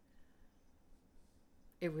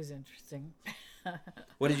it was interesting.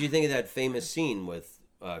 What did you think of that famous scene with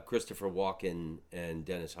Christopher Walken and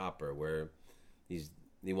Dennis Hopper, where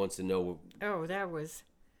he wants to know? Oh, that was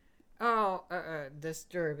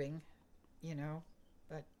disturbing, you know.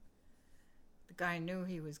 But the guy knew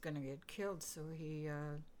he was going to get killed, so he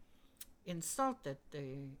insulted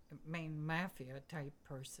the main mafia type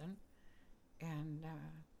person, and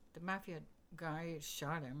the mafia guy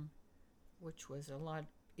shot him, which was a lot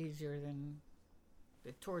easier than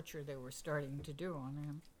the torture they were starting to do on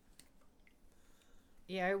him.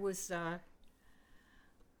 Yeah, it was, I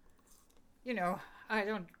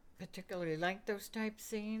don't particularly like those type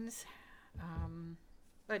scenes,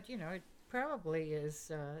 but, it probably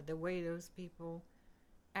is the way those people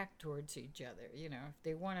act towards each other. If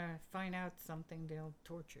they want to find out something, they'll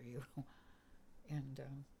torture you and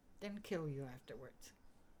then kill you afterwards.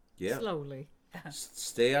 Yeah. Slowly.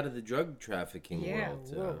 Stay out of the drug trafficking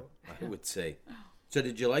world, I would say. So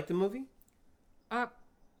did you like the movie?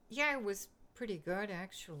 Yeah, it was pretty good,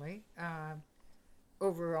 actually.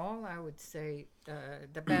 Overall, I would say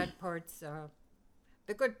the bad parts,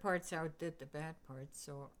 the good parts outdid the bad parts.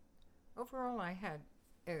 So overall, I had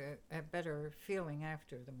a better feeling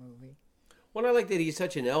after the movie. Well, I like that he's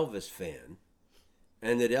such an Elvis fan,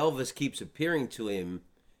 and that Elvis keeps appearing to him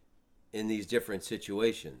in these different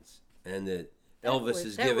situations, and that Elvis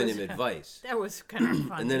is giving him advice. That was kind of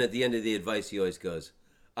fun. And then at the end of the advice, he always goes,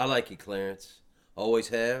 I like you, Clarence. Always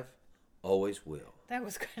have, always will. That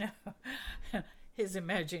was kind of his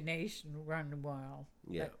imagination run wild.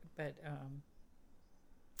 Yeah. But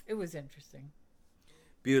it was interesting.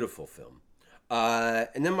 Beautiful film.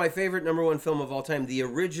 And then my favorite number one film of all time, the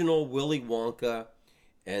original Willy Wonka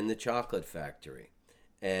and the Chocolate Factory.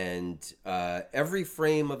 And every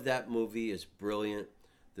frame of that movie is brilliant.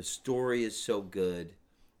 The story is so good.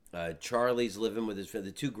 Charlie's living with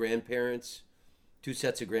the two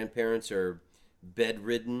sets of grandparents are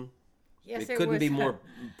bedridden. Yes, it couldn't be more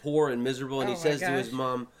poor and miserable. And he says to his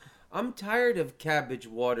mom, I'm tired of cabbage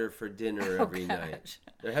water for dinner every night.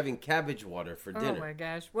 They're having cabbage water for dinner. Oh, my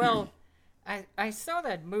gosh. Well, I saw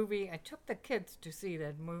that movie. I took the kids to see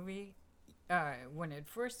that movie when it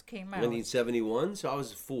first came out. 1971, so I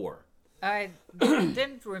was 4. I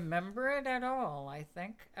didn't remember it at all, I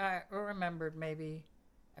think. I remembered maybe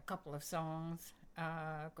a couple of songs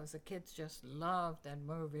because the kids just loved that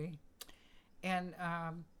movie. And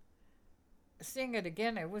seeing it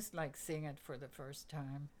again, it was like seeing it for the first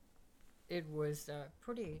time. It was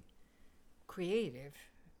pretty creative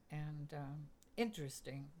and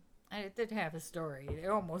interesting. And it did have a story. It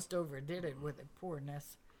almost overdid it with the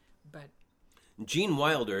poorness, but Gene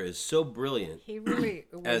Wilder is so brilliant he really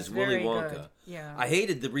was as Willy very Wonka. good. Yeah. I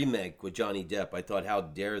hated the remake with Johnny Depp. I thought, how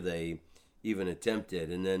dare they even attempt it?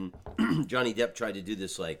 And then Johnny Depp tried to do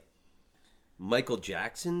this like Michael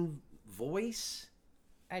Jackson voice.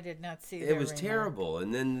 I did not see that. It was remake. terrible.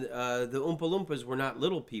 And then the Oompa Loompas were not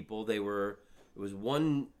little people. It was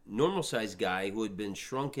one normal sized guy who had been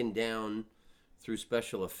shrunken down through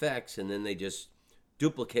special effects, and then they just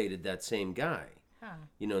duplicated that same guy. Huh.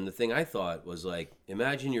 You know, and the thing I thought was like,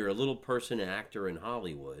 imagine you're a little person actor in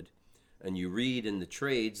Hollywood, and you read in the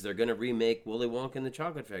trades they're going to remake Willy Wonka and the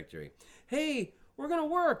Chocolate Factory. Hey, we're going to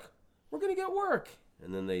work. We're going to get work.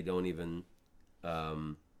 And then they don't even,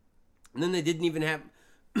 and then they didn't even have,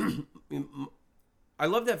 I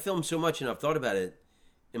love that film so much, and I've thought about it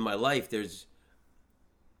in my life. There's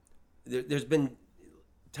been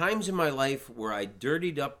times in my life where I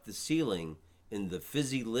dirtied up the ceiling in the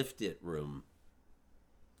Fizzy Lift It room,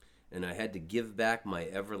 and I had to give back my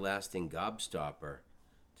everlasting gobstopper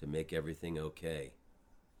to make everything okay.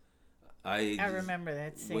 I remember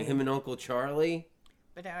that scene. With him and Uncle Charlie.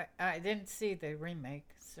 But I didn't see the remake,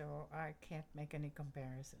 so I can't make any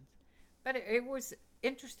comparisons. But it was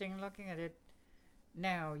interesting looking at it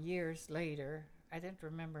now, years later. I didn't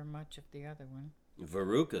remember much of the other one.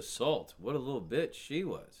 Veruca Salt. What a little bitch she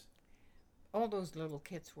was. All those little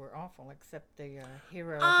kids were awful, except the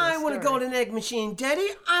hero. I want a golden egg machine, Daddy.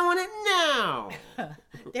 I want it now.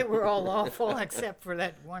 They were all awful, except for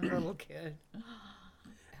that one little kid.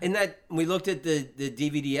 And that we looked at the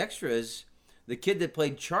DVD extras. The kid that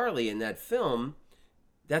played Charlie in that film,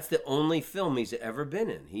 that's the only film he's ever been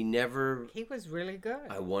in. He was really good.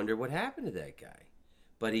 I wonder what happened to that guy.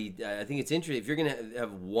 But I think it's interesting. If you're going to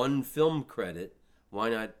have one film credit, why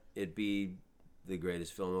not it be the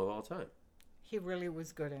greatest film of all time? He really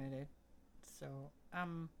was good at it. So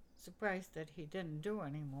I'm surprised that he didn't do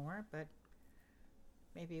anymore, but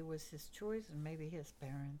maybe it was his choice and maybe his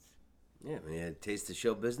parents. Yeah, I mean, he had a taste of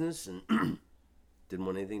show business and didn't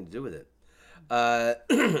want anything to do with it.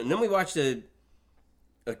 And then we watched a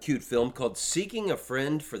cute film called Seeking a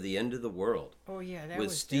Friend for the End of the World. Oh, yeah, that with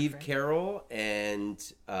was Steve different. Carell and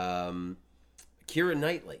Keira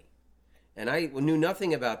Knightley. And I knew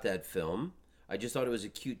nothing about that film. I just thought it was a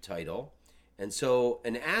cute title. And so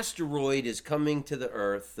an asteroid is coming to the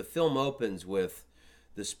Earth. The film opens with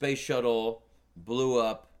the space shuttle blew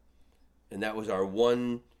up, and that was our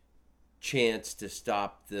one chance to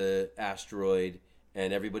stop the asteroid,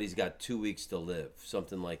 and everybody's got 2 weeks to live,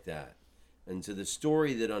 something like that. And so the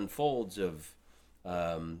story that unfolds of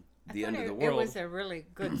the end of the world. It was a really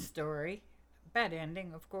good story. Bad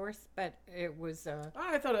ending, of course, but it was.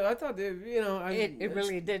 I thought, you know, it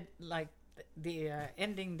really did, like the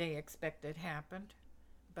ending they expected happened,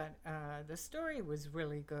 but the story was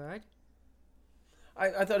really good.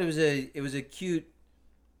 I thought it was a cute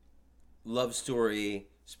love story,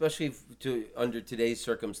 especially under today's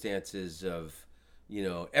circumstances of, you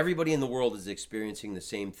know, everybody in the world is experiencing the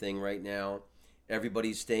same thing right now.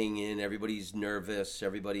 Everybody's staying in. Everybody's nervous.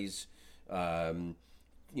 Everybody's,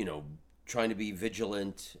 you know, trying to be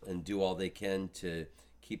vigilant and do all they can to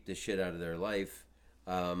keep the shit out of their life.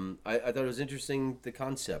 I thought it was interesting, the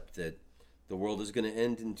concept that the world is going to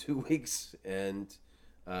end in 2 weeks, and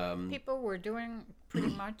people were doing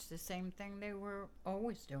pretty much the same thing they were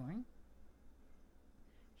always doing.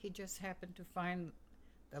 He just happened to find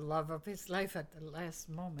the love of his life at the last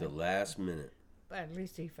moment. the last minute. But at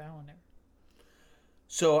least he found her.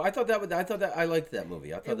 So I liked that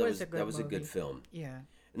movie. I thought that was a good movie. film. Yeah.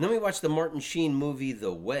 And then we watched the Martin Sheen movie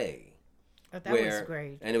The Way. Oh, that was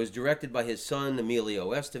great. And it was directed by his son,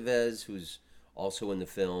 Emilio Estevez, who's also in the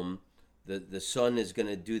film. The son is going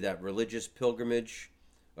to do that religious pilgrimage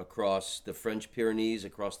across the French Pyrenees,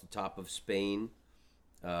 across the top of Spain.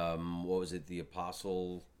 What was it? The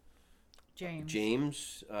Apostle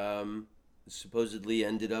James supposedly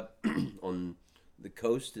ended up on the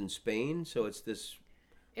coast in Spain. So it's this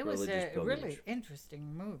It was religious a pilgrimage. really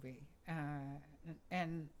interesting movie.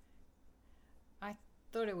 And I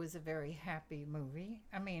thought it was a very happy movie.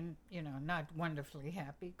 I mean, you know, not wonderfully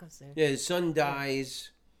happy because Yeah, his son dies,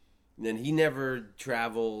 and then he never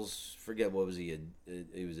travels. Forget what was he?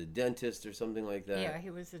 He was a dentist or something like that. yeah, he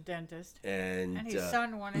was a dentist. And And his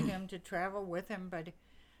son wanted him to travel with him, but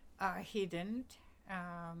he didn't.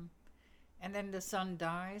 And then the son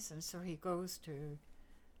dies, and so he goes to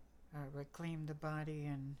reclaim the body,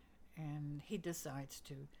 and he decides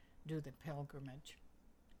to do the pilgrimage.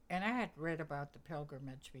 and I had read about the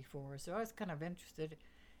pilgrimage before, so I was kind of interested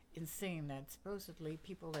in seeing that. Supposedly,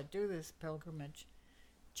 people that do this pilgrimage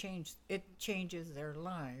changes their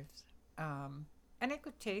lives, and it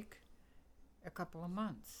could take a couple of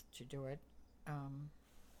months to do it,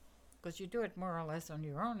 because you do it more or less on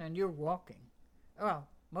your own, and you're walking. Well,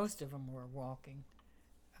 most of them were walking.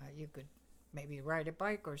 You could maybe ride a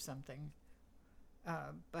bike or something,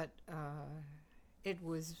 but it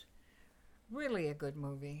was really a good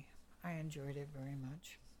movie. I enjoyed it very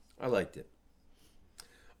much. I liked it.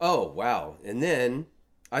 Oh, wow. And then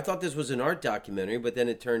I thought this was an art documentary, but then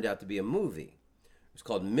it turned out to be a movie. It was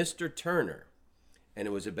called Mr. Turner. And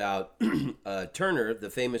it was about Turner, the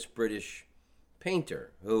famous British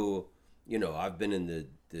painter, who, you know, I've been in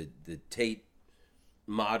the Tate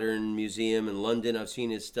Modern Museum in London. I've seen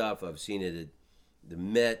his stuff. I've seen it at the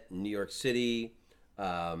Met in New York City.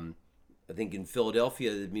 I think in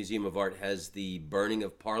Philadelphia, the Museum of Art has the burning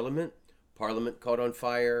of Parliament. Parliament caught on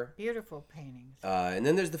fire. Beautiful paintings. And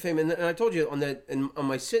then there's the famous, and I told you on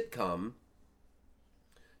my sitcom,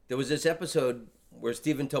 there was this episode where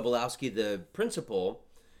Stephen Tobolowsky, the principal,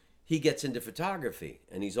 he gets into photography,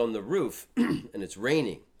 and he's on the roof, and it's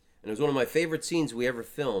raining. And it was one of my favorite scenes we ever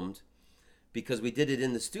filmed, because we did it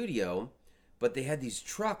in the studio, but they had these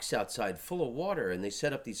trucks outside full of water, and they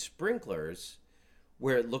set up these sprinklers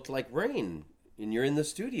where it looked like rain, and you're in the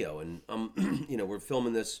studio, and you know, we're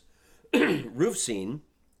filming this roof scene,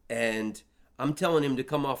 and I'm telling him to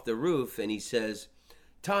come off the roof, and he says,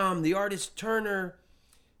 "Tom, the artist Turner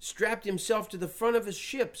strapped himself to the front of his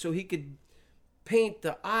ship so he could paint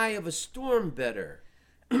the eye of a storm better."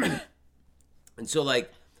 And so,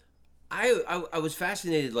 like, I was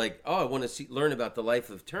fascinated, like, oh, I want to learn about the life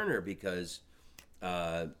of Turner, because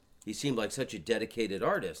he seemed like such a dedicated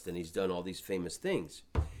artist, and he's done all these famous things.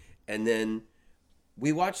 And then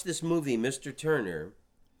we watched this movie, Mr. Turner.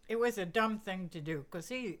 It was a dumb thing to do, because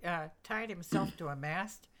he tied himself to a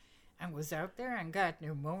mast and was out there and got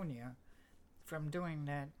pneumonia from doing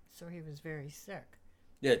that, so he was very sick.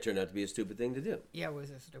 Yeah, it turned out to be a stupid thing to do. Yeah, it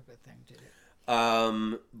was a stupid thing to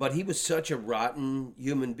do. But he was such a rotten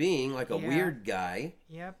human being, like a weird guy.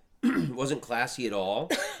 Yep. Wasn't classy at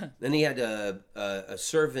all. Then he had a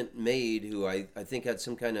servant maid who I think had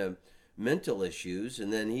some kind of mental issues,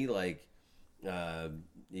 and then he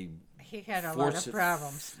he had a lot of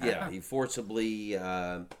problems. Yeah, he forcibly, he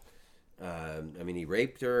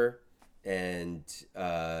raped her, and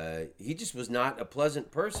he just was not a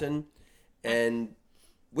pleasant person, and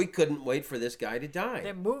we couldn't wait for this guy to die.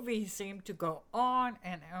 The movie seemed to go on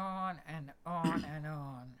and on and on and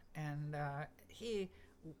on, and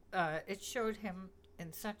it showed him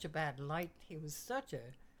in such a bad light. He was such a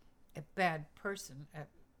bad person,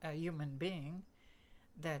 a human being,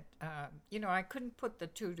 that I couldn't put the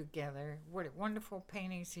two together. What wonderful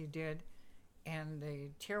paintings he did, and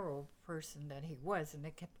the terrible person that he was, and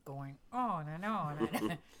they kept going on and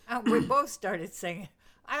on. And we both started saying,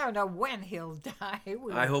 "I don't know when he'll die."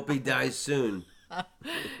 I hope he dies soon.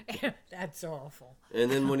 That's awful.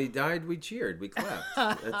 And then when he died, we cheered, we clapped.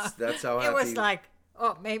 That's how happy. It was like,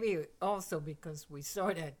 maybe also because we saw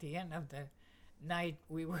it at the end of the night,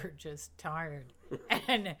 we were just tired,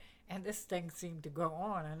 and this thing seemed to go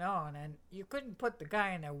on, and you couldn't put the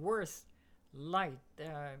guy in a worse light.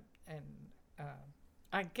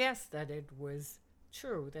 I guess that it was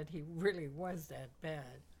true that he really was that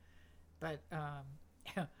bad, but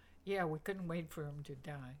yeah, we couldn't wait for him to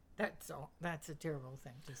die. That's all. That's a terrible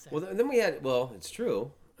thing to say. Well, then we had. Well, it's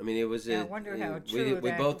true. I mean, it was. I wonder how true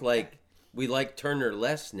we both we like Turner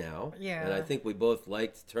less now. Yeah. And I think we both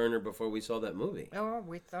liked Turner before we saw that movie. Oh,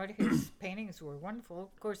 we thought his paintings were wonderful.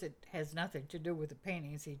 Of course, it has nothing to do with the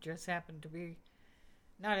paintings. He just happened to be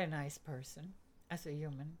not a nice person as a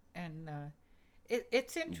human, and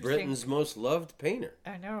it's interesting. Britain's most loved painter.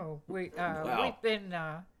 I know. We've been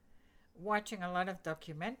watching a lot of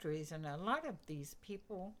documentaries, and a lot of these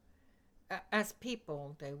people, as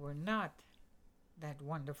people, they were not that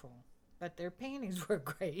wonderful. But their paintings were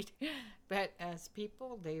great. But as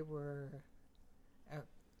people, they were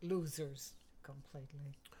losers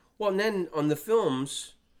completely. Well, and then on the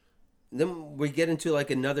films, then we get into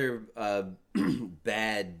like another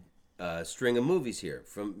bad string of movies here.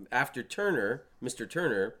 From after Turner, Mr.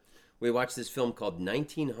 Turner, we watched this film called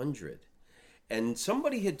 1900. And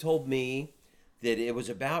somebody had told me that it was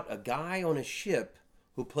about a guy on a ship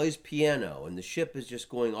who plays piano, and the ship is just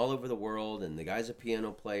going all over the world, and the guy's a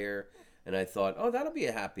piano player. And I thought, oh, that'll be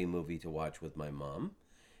a happy movie to watch with my mom.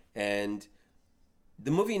 And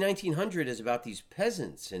the movie 1900 is about these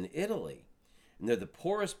peasants in Italy. And they're the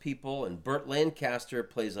poorest people, and Burt Lancaster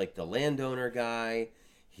plays like the landowner guy.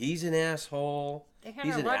 He's an asshole. They had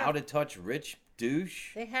He's a an lot of- out of touch rich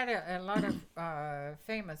douche. They had a lot of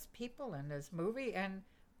famous people in this movie, and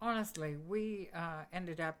honestly, we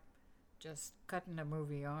ended up just cutting the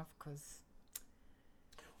movie off because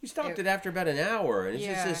We stopped it after about an hour, and it's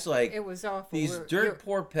just this like it was awful. these We're- dirt you're-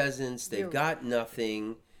 poor peasants. They've you're- got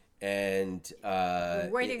nothing, and we're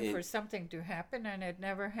waiting for something to happen, and it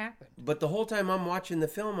never happened. But the whole time I'm watching the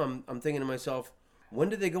film, I'm thinking to myself, when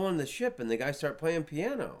did they go on the ship and the guy start playing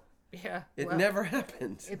piano? Yeah, It well, never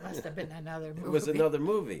happened. It must have been another movie. It was another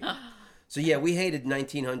movie. So yeah, we hated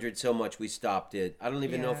 1900 so much we stopped it. I don't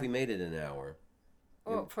even know if Yeah. we made it an hour.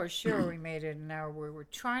 Oh, for sure, we made it an hour. We were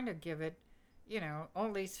trying to give it,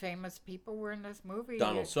 all these famous people were in this movie.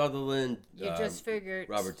 Donald Sutherland, You just figured,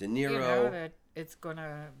 Robert De you know, Niro. that it's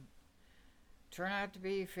gonna turn out to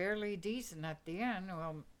be fairly decent at the end.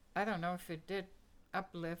 Well, I don't know if it did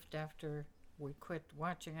uplift after we quit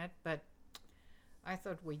watching it, but I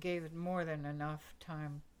thought we gave it more than enough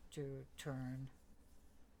time to turn,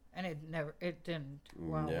 and it didn't.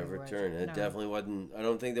 While we Never watched turned. It No. definitely wasn't. I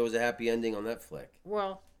don't think there was a happy ending on that flick.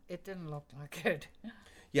 Well, it didn't look like it.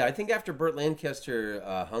 Yeah, I think after Burt Lancaster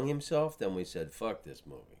hung himself, then we said, fuck this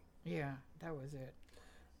movie. Yeah, that was it.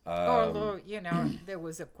 Um, Although, there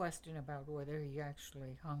was a question about whether he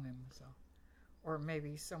actually hung himself. Or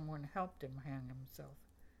maybe someone helped him hang himself.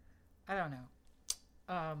 I don't know.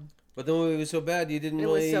 But the movie was so bad, you didn't It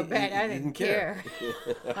really... was so bad, you I didn't care.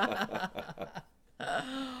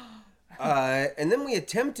 And then we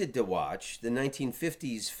attempted to watch the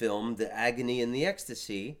 1950s film The Agony and the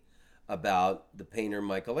Ecstasy about the painter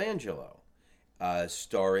Michelangelo,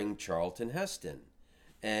 starring Charlton Heston.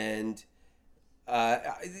 And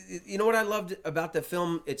you know what I loved about the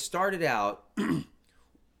film? It started out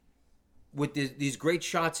with these great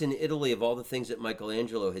shots in Italy of all the things that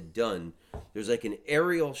Michelangelo had done. There's like an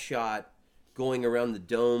aerial shot going around the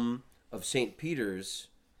dome of St. Peter's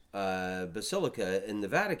Basilica in the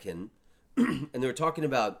Vatican. And they were talking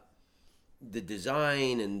about the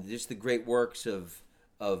design and just the great works of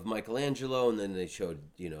Michelangelo. And then they showed,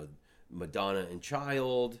 Madonna and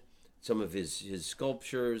Child, some of his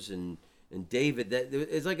sculptures, and David.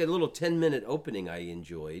 It's like a little 10-minute opening I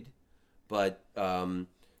enjoyed. But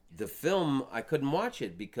the film, I couldn't watch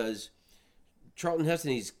it because Charlton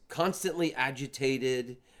Heston, he's constantly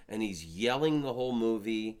agitated and he's yelling the whole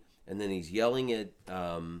movie, and then he's yelling at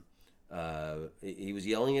he was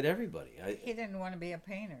yelling at everybody. He didn't want to be a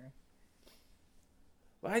painter.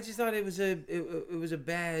 I just thought it was a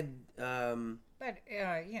bad. But,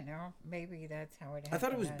 maybe that's how it happened. I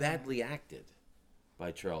thought it was don't know. badly acted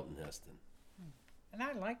by Charlton Heston. And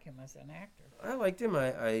I like him as an actor. I liked him.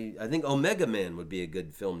 I think Omega Man would be a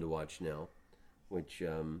good film to watch now, which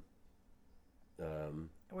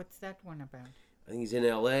What's that one about? I think he's in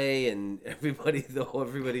L.A. and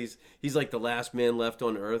he's like the last man left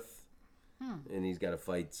on Earth, and he's got to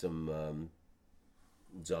fight some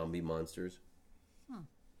zombie monsters.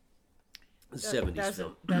 The 70s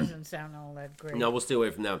film. Doesn't sound all that great. No, we'll stay away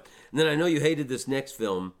from that. And then I know you hated this next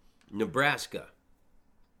film, Nebraska,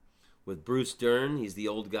 with Bruce Dern. He's the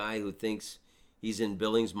old guy who thinks he's in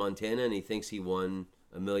Billings, Montana, and he thinks he won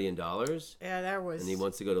 $1 million. Yeah, that was... And he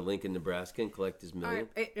wants to go to Lincoln, Nebraska and collect his million.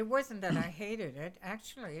 It wasn't that I hated it.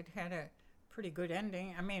 Actually, it had a pretty good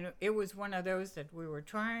ending. I mean, it was one of those that we were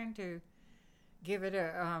trying to give it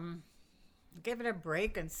a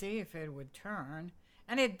break and see if it would turn.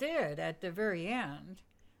 And it did at the very end.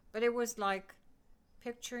 But it was like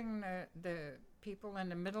picturing the people in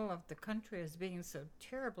the middle of the country as being so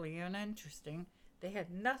terribly uninteresting. They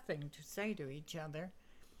had nothing to say to each other.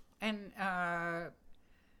 And I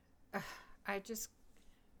just,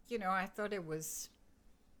 I thought it was,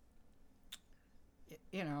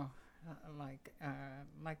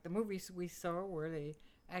 like the movies we saw where they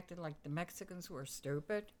acted like the Mexicans were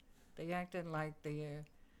stupid. They acted like the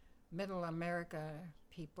Middle America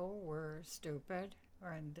people were stupid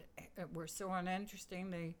and were so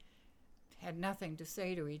uninteresting. They had nothing to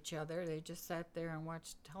say to each other. They just sat there and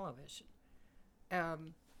watched television.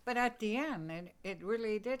 But at the end, it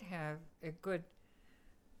really did have a good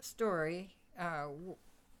story.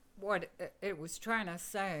 What it was trying to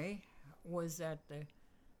say was that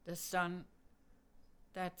the son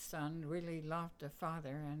really loved the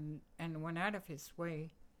father and went out of his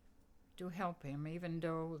way to help him, even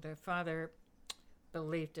though the father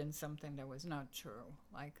believed in something that was not true,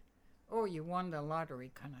 like, oh, you won the lottery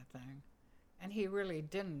kind of thing. And he really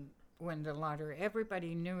didn't win the lottery.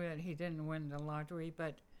 Everybody knew that he didn't win the lottery,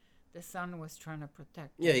 but the son was trying to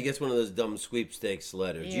protect him. Yeah, he gets one of those dumb sweepstakes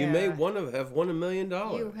letters. Yeah. You may have won $1 million.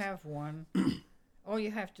 You have one. All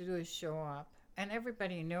you have to do is show up. And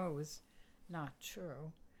everybody knows not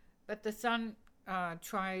true. But the son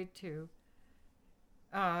tried to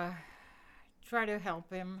try to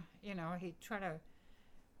help him. You know, he tried to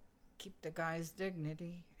keep the guy's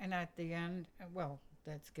dignity. And at the end, well,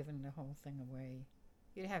 that's giving the whole thing away.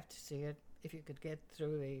 You'd have to see it if you could get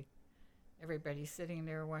through the everybody sitting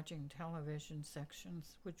there watching television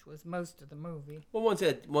sections, which was most of the movie. Well,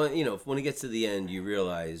 when it gets to the end, you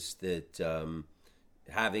realize that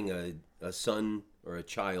having a son or a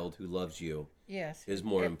child who loves you Yes, is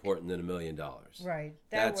more important than $1 million. Right.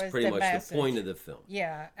 That's was pretty the much message. the point of the film.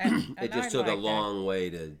 Yeah, and It just I took a like long way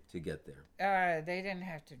to get there. that. They didn't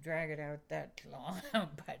have to drag it out that long,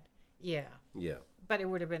 but yeah. Yeah. But it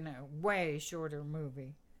would have been a way shorter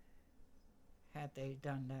movie had they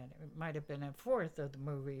done that. It might have been a fourth of the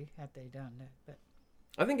movie had they done that. But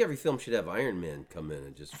I think every film should have Iron Man come in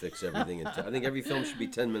and just fix everything. I think every film should be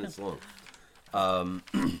 10 minutes long.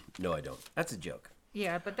 No, I don't. That's a joke.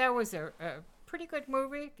 yeah, but that was a pretty good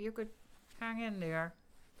movie. You could hang in there.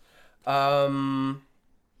 And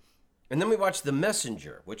then we watched The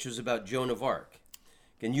Messenger, which was about Joan of Arc.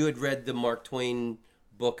 And you had read the Mark Twain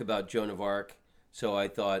book about Joan of Arc, so I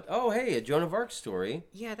thought, oh, hey, a Joan of Arc story.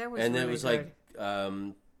 Yeah, that was And then really it was good.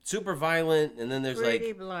 like super violent, and then there's Pretty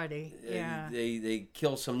like bloody. Yeah, they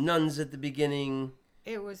kill some nuns at the beginning.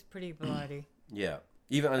 it was pretty bloody. Yeah,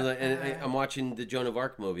 even and I'm watching the Joan of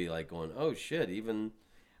Arc movie, like going, oh shit, even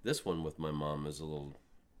this one with my mom is a little.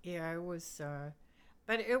 Yeah, it was,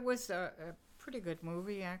 but it was a pretty good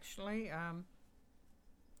movie actually.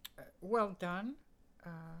 Well done.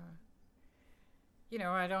 You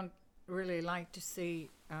know, I don't really like to see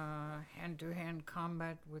hand-to-hand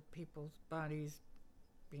combat with people's bodies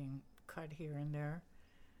being cut here and there,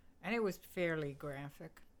 and it was fairly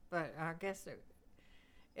graphic. But I guess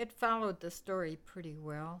it followed the story pretty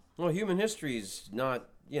well. Well, human history is not,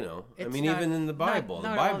 I It's mean, not- even in the Bible,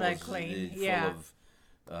 not the all Bible that is clean, full yeah. of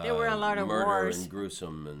There were a lot of murder wars. and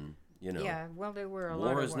gruesome, and Yeah, well, there were a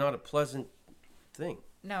lot war of is not a pleasant thing.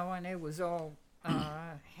 No, and it was all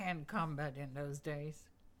hand combat in those days.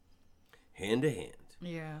 Hand to hand.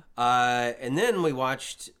 Yeah. And then we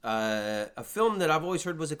watched a film that I've always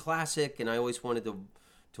heard was a classic, and I always wanted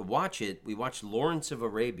to watch it. We watched Lawrence of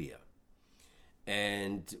Arabia,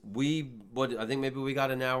 and I think maybe we got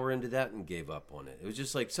an hour into that and gave up on it. It was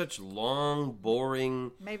just like such long,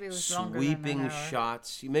 boring, Maybe it was longer than sweeping an hour.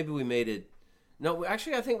 shots. Maybe we made it. No,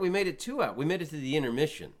 actually, I think we made it 2 hours. We made it to the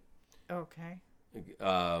intermission. Okay.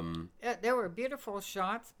 Um, There were beautiful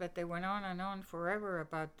shots, but they went on and on forever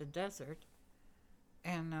about the desert.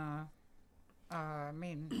 And, I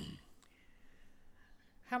mean,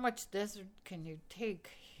 how much desert can you take,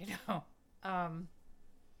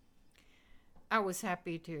 I was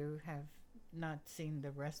happy to have not seen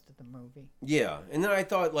the rest of the movie. Yeah, and then I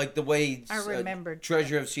thought like the way I remembered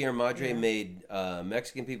Treasure of Sierra Madre Yeah. made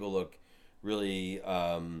Mexican people look really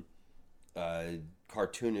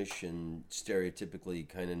cartoonish and stereotypically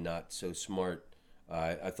kind of not so smart.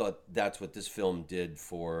 I thought that's what this film did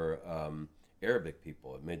for Arabic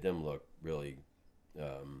people. It made them look really.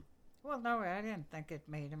 Well, no, I didn't think it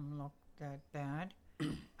made him look that bad.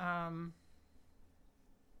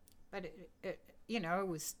 But it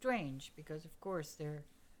was strange because, of course, their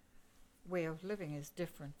way of living is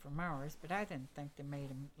different from ours. But I didn't think they made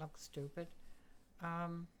him look stupid.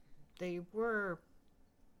 They were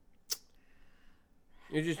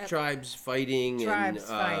You're just tribes fighting tribes and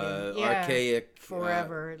fighting, yeah, archaic.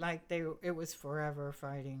 forever. It was forever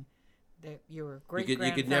fighting. That your great You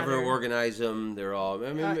could never organize them. They're all.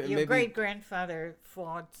 I mean, your maybe great grandfather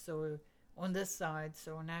fought so on this side,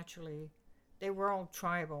 so naturally they were all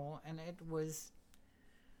tribal, and it was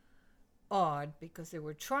odd because he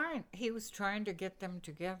was trying to get them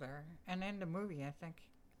together, and in the movie, I think,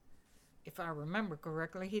 if I remember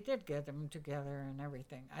correctly, he did get them together and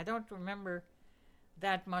everything. I don't remember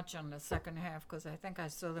that much on the second half because I think I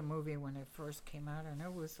saw the movie when it first came out, and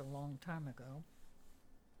it was a long time ago.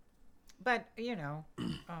 But he's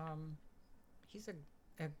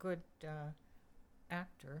a good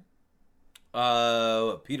actor.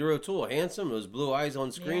 Peter O'Toole, handsome. Those blue eyes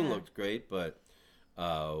on screen Yeah. looked great, but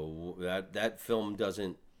that film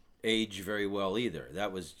doesn't age very well either.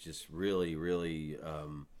 That was just really, really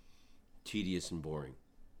tedious and boring.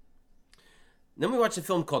 And then we watched a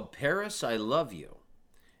film called Paris, I Love You.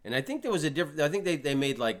 And I think there was a different. I think they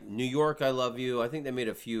made like New York, I Love You. I think they made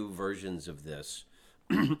a few versions of this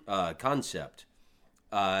concept,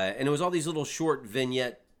 and it was all these little short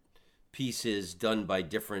vignette pieces done by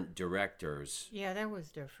different directors. Yeah, that was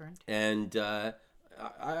different. And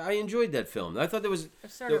I enjoyed that film. I thought there was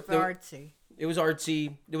It's sort of artsy. It was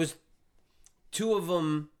artsy. There was two of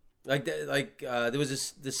them. There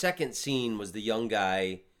was the second scene was the young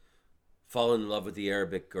guy fall in love with the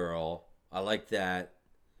Arabic girl. I like that.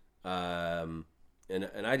 And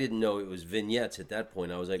I didn't know it was vignettes at that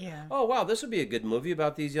point. I was like, Yeah. oh, wow, this would be a good movie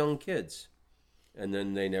about these young kids. And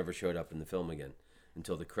then they never showed up in the film again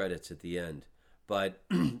until the credits at the end. But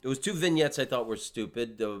it was 2 vignettes I thought were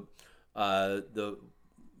stupid. The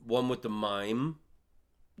one with the mime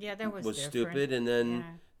Yeah, that was different. stupid. And then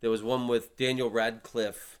Yeah. there was one with Daniel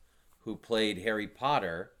Radcliffe, who played Harry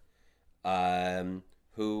Potter,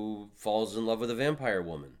 who falls in love with a vampire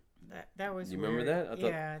woman. That was You remember weird. that? I thought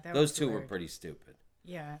Yeah, that those was 2 were weird. pretty stupid.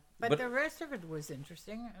 Yeah, But- but the rest of it was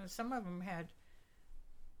interesting. Some of them had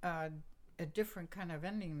a different kind of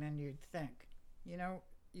ending than you'd think. You know,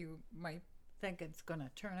 you might think it's going to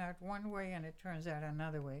turn out one way and it turns out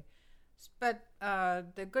another way. But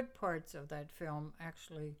the good parts of that film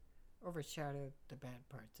actually overshadowed the bad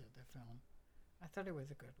parts of the film. I thought it was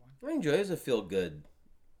a good one. I enjoy it. It's a feel-good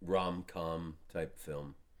rom-com type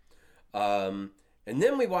film. And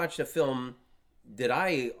then we watched a film that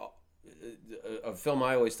a film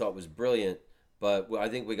I always thought was brilliant, but I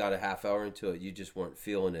think we got a half hour into it. You just weren't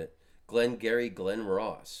feeling it. Glenn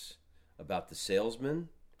Ross, about the salesman.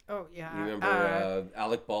 Oh, yeah. You remember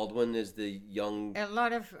Alec Baldwin is the young A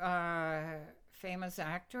lot of famous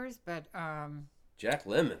actors, but Jack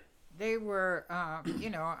Lemmon. they were,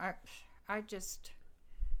 I just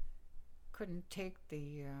couldn't take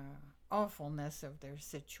the awfulness of their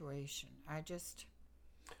situation.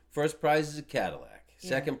 First prize is a Cadillac.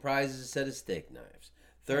 Second prize is a set of steak knives.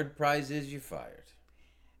 Third prize is you're fired.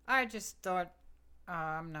 I just thought,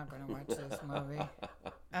 I'm not going to watch this movie.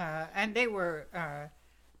 And they were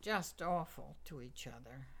just awful to each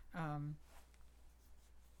other.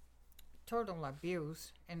 Total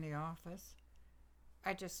abuse in the office.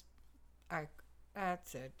 That's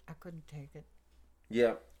it. I couldn't take it.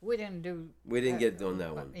 Yeah, We didn't get on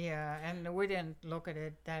that one. Yeah, and we didn't look at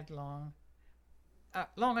it that long.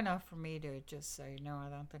 Long enough for me to just say, no, I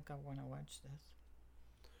don't think I want to watch this.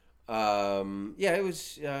 Yeah,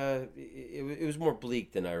 it was more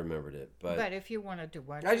bleak than I remembered it, But if you wanted to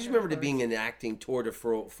watch I just it, of remembered it course. being an acting tour de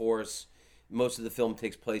force. Most of the film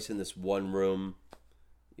takes place in this one room.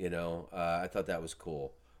 I thought that was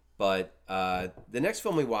cool. But the next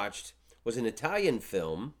film we watched was an Italian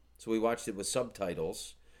film, so we watched it with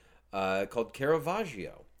subtitles, called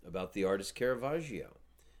Caravaggio, about the artist Caravaggio.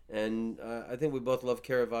 And I think we both love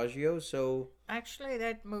Caravaggio, so... Actually,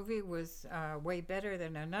 that movie was way better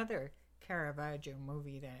than another Caravaggio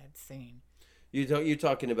movie that I'd seen. You're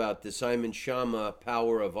talking about the Simon Sciamma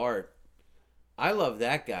Power of Art. I love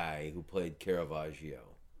that guy who played Caravaggio.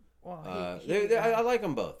 Well, I like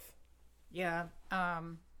them both. yeah,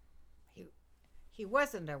 he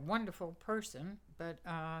wasn't a wonderful person, but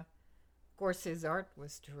of course his art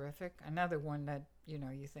was terrific. Another one that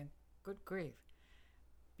you think, good grief,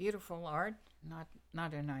 beautiful art,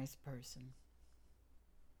 not a nice person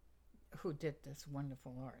who did this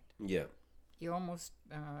wonderful art. Yeah. You almost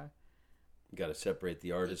You got to separate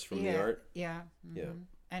the artist from yeah, the art. Yeah. Yeah.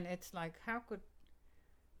 And it's like, how could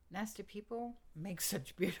nasty people make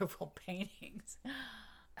such beautiful paintings?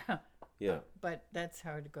 Yeah. But that's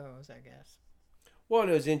how it goes, I guess. Well,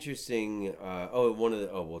 it was interesting. One of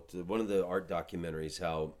the art documentaries,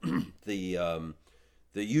 how the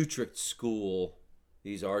Utrecht school,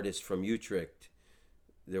 these artists from Utrecht,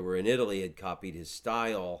 that were in Italy, had copied his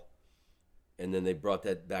style, and then they brought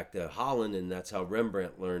that back to Holland, and that's how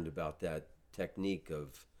Rembrandt learned about that technique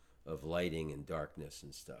of lighting and darkness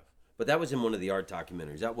and stuff. But that was in one of the art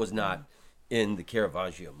documentaries. That was not in the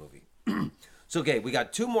Caravaggio movie. So, okay, we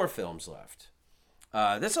got 2 more films left.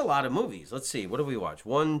 That's a lot of movies. Let's see. What do we watch?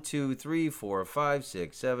 1, 2, 3, 4, 5,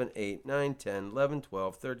 6, 7, 8, 9, 10, 11,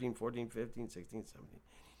 12, 13, 14, 15, 16, 17,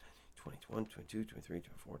 18, 21, 22, 23,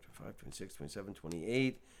 24, 25, 26, 27,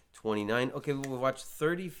 28, 29. Okay, we've watched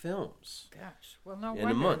 30 films. Gosh, well, no In a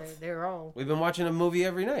wonder month. they're all We've been watching a movie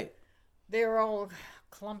every night.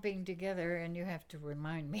 clumping together, and you have to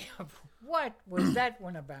remind me of what was that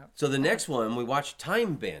one about. So the next one, we watched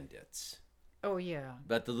Time Bandits. Oh yeah,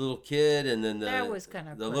 About the little kid and then That was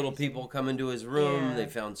kinda the little crazy. people come into his room. Yeah. They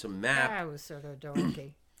found some map. that was sort of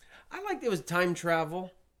dorky. I liked it was time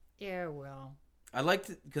travel. Yeah, well, I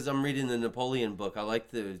liked it because I'm reading the Napoleon book. I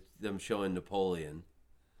liked them showing Napoleon,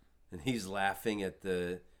 and he's laughing at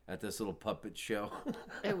this little puppet show.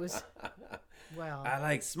 it was well. I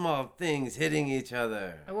like small things hitting each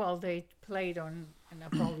other. Well, they played on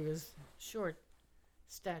Napoleon's short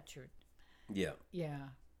stature. Yeah, Yeah,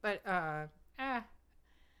 but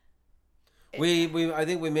I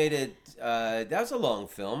think we made it. That was a long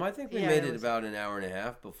film. I think we Yeah, made it it was- about an hour and a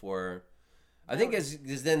half before. I That think was-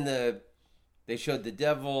 because then they showed the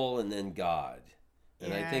devil and then God,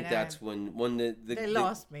 And I Yeah, think and that's when they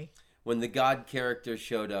lost me. when the God character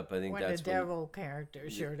showed up. I think When that's the devil character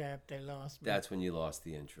showed up, they lost me. that's when you lost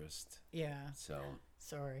the interest. Yeah, So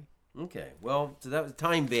sorry. okay, well, so that was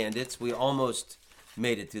Time Bandits. We almost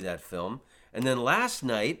made it through that film, and then last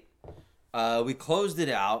night we closed it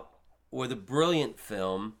out with a brilliant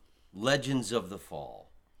film, Legends of the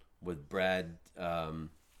Fall, with Brad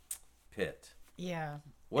Pitt. Yeah.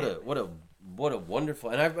 What a wonderful,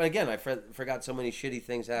 and I forgot so many shitty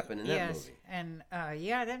things happened in that Yes, movie. and I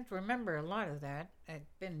didn't remember a lot of that.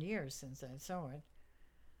 It's been years since I saw it.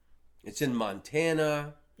 It's in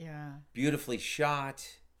Montana, Yeah. beautifully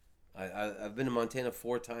shot. I've been to Montana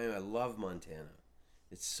 4 times. I love Montana.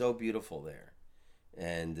 It's so beautiful there,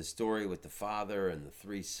 and the story with the father and the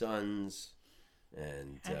 3 sons,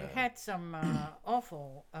 and And it had some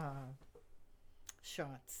awful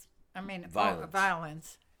shots. I mean,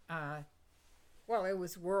 Violence. Well, it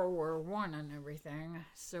was World War One and everything.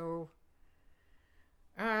 So,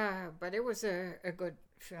 but it was a good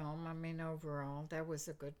film. I mean, overall, that was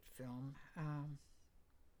a good film.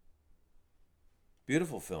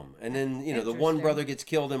 beautiful film. And then the one Interesting. brother gets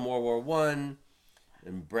killed in World War One,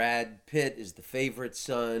 and Brad Pitt is the favorite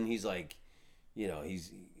son. He's like,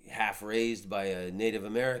 he's half raised by a Native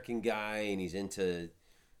American guy, and he's into,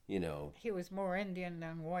 He was more Indian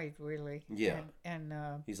than white, really. Yeah. And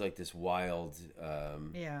he's like this wild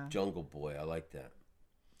yeah. jungle boy. I like that.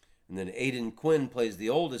 And then Aidan Quinn plays the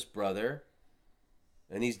oldest brother,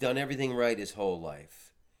 and he's done everything right his whole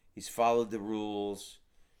life. He's followed the rules,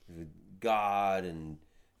 God and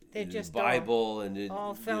They the just Bible and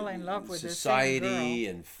all fell in love with the same society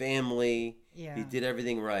girl. and family. Yeah. He did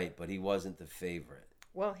everything right, but he wasn't the favorite.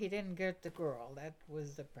 Well, he didn't get the girl. That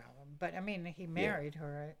was the problem. But I mean, he married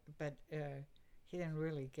her, but he didn't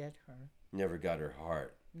really get her. Never got her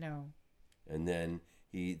heart. No. And then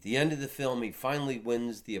at the end of the film, he finally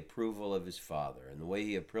wins the approval of his father. And the way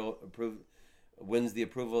he wins the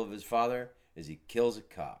approval of his father is he kills a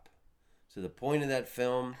cop. So the point of that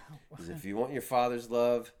film is if you want your father's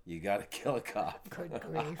love, you got to kill a cop. Good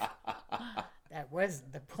grief. That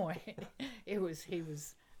wasn't the point. He was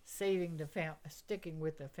saving the sticking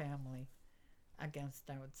with the family against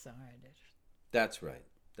outsiders. That's right.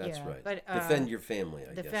 That's Yeah, right. but, defend your family,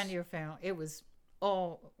 I guess. Defend your family. It was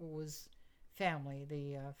family.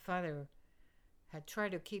 The father had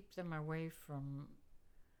tried to keep them away from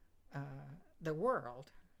the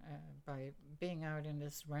world by being out in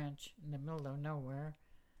this ranch in the middle of nowhere.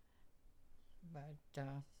 But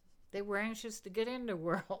they were anxious to get in the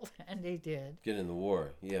world, and they did. Get in the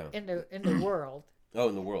war, yeah. In the world. Oh,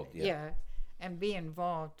 in the world, yeah. Yeah, and be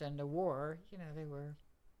involved in the war. They were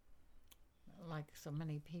like so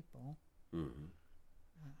many people,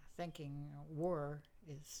 thinking war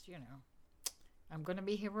is, I'm going to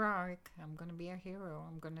be heroic. I'm going to be a hero.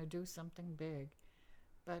 I'm going to do something big.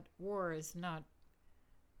 But war is not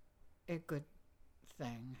a good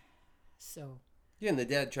thing. So. Yeah, and the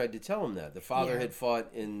dad tried to tell him that. The father had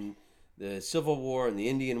fought in the Civil War and the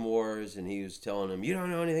Indian Wars, and he was telling him, you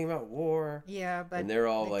don't know anything about war. Yeah, but and they're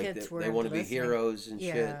all the like, kids they weren't want to be listening. heroes and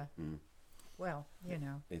shit. Mm. Well,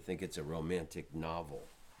 They think it's a romantic novel.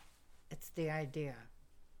 it's the idea.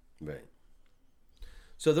 Right.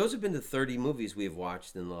 So those have been the 30 movies we've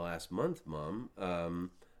watched in the last month, Mom.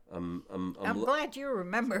 I'm glad you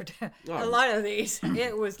remembered a Oh. lot of these.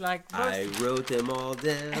 It was like I wrote them all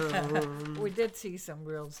down. we did see some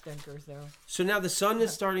real stinkers, though. So now the sun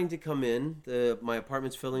is starting to come in. My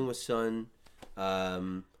apartment's filling with sun.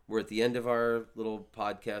 We're at the end of our little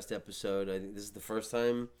podcast episode. I think this is the first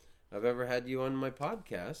time I've ever had you on my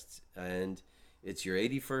podcast, and it's your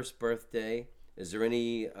 81st birthday. Is there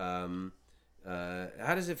any? How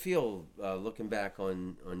does it feel looking back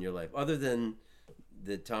on your life, other than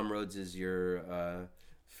that Tom Rhodes is your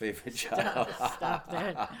favorite child? Stop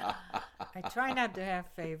that. I try not to have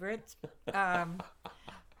favorites.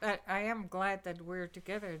 But I am glad that we're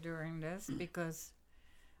together during this because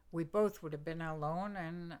we both would have been alone.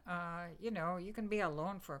 And, you can be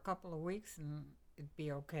alone for a couple of weeks and it'd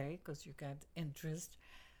be okay because you got interest.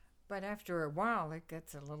 But after a while, it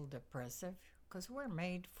gets a little depressive because we're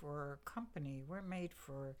made for company. We're made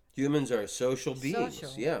for... Humans are social beings.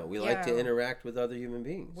 Social. Yeah, we like to interact with other human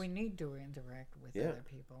beings. We need to interact with other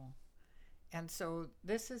people. And so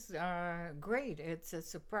this is great. It's a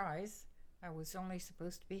surprise. I was only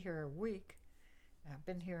supposed to be here a week. I've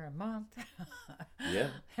been here a month.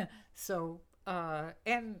 Yeah. So,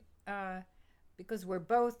 because we're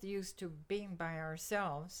both used to being by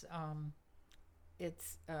ourselves,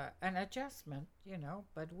 it's an adjustment,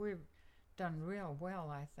 but we've done real well,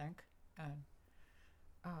 I think. And,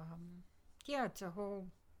 it's a whole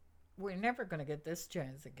we're never going to get this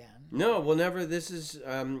chance again. No, we'll never. This is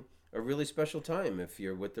a really special time if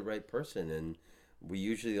you're with the right person. And we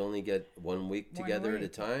usually only get 1 week together at a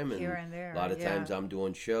time. And here and there. A lot of times I'm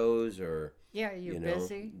doing shows or, yeah, you're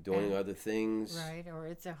busy. Doing other things. Right, or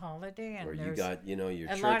it's a holiday. And or you got, your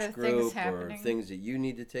a lot church of group things or things that you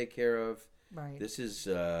need to take care of. Right. This is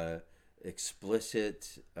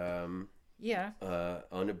explicit,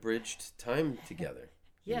 unabridged time together.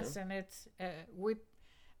 Yes, and it's we've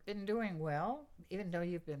been doing well, even though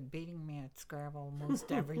you've been beating me at Scrabble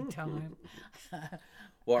almost every time.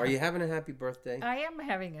 Well, are you having a happy birthday? I am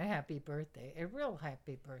having a happy birthday, a real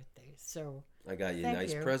happy birthday. So I got you thank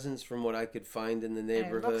nice you. presents from what I could find in the And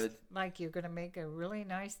neighborhood. it looks like you're going to make a really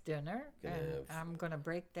nice dinner, and I'm going to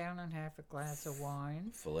break down and have a glass of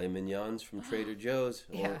wine. Filet mignons from Trader Joe's.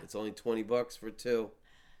 Yeah. It's only $20 for two.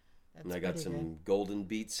 That's And I got pretty some good. golden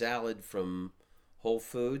beet salad from Whole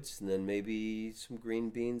Foods, and then maybe some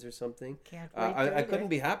green beans or something. Can't wait to I eat couldn't it.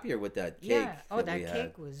 be happier with that cake. Yeah. Oh, we that had.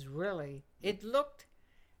 cake was really. It looked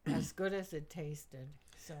as good as it tasted.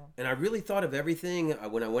 So. And I really thought of everything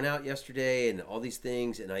when I went out yesterday and all these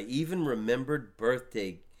things, and I even remembered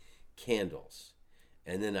birthday candles.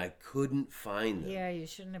 And then I couldn't find them. Yeah, you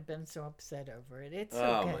shouldn't have been so upset over it. It's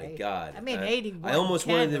Oh okay. my God! I mean, 81 I almost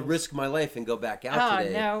wanted to candles. risk my life and go back out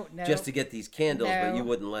today no. just to get these candles, but No. you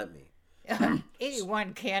wouldn't let me.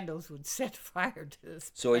 81 candles would set fire to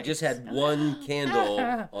this So I place. just had one candle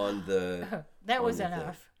on the. That was on the thing.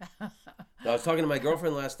 enough. I was talking to my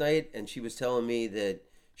girlfriend last night, and she was telling me that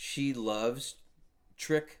she loves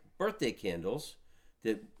trick birthday candles,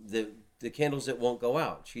 that the candles that won't go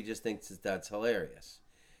out. She just thinks that that's hilarious.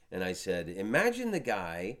 And I said, imagine the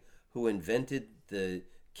guy who invented the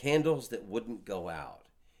candles that wouldn't go out.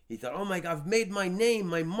 He thought, oh my God, I've made my name,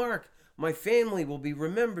 my mark. My family will be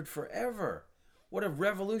remembered forever. What a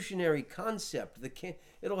revolutionary concept.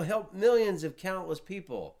 It'll help millions of countless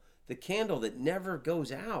people. The candle that never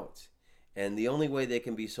goes out. And the only way they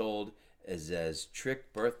can be sold is as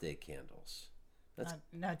trick birthday candles.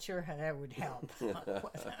 Not sure how that would help.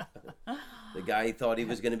 The guy thought he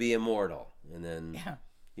was going to be immortal. And then Yeah.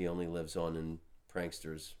 he only lives on in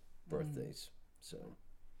pranksters' birthdays. So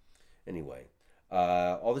anyway,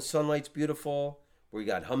 all the sunlight's beautiful. We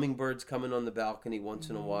got hummingbirds coming on the balcony once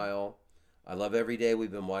in a while. I love every day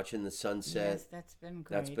we've been watching the sunset. Yes, that's been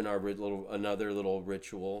great. That's been our another little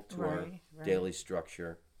ritual to our Right. daily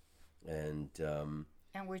structure. And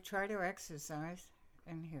And we try to exercise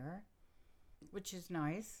in here, which is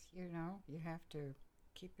nice. You have to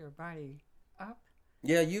keep your body up.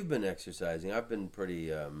 yeah, you've been exercising. I've been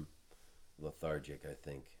pretty lethargic, I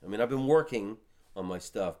think. I mean, I've been working on my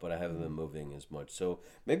stuff, but I haven't been moving as much. So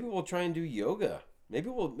maybe we'll try and do yoga. Maybe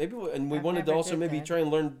we'll, and we I've wanted to never also did maybe that. try and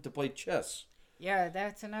learn to play chess. Yeah,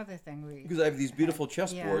 that's another thing Because I have these beautiful Yeah,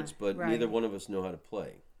 chessboards, but right. neither one of us know how to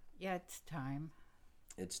play. Yeah, it's time.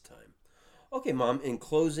 It's time. Okay, Mom, in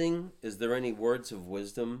closing, is there any words of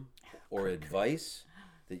wisdom or advice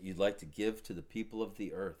that you'd like to give to the people of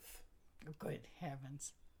the earth? Good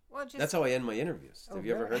heavens. Well, just That's how I end my interviews. Oh, Have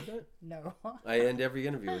you ever really? heard that? No. I end every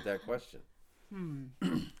interview with that question.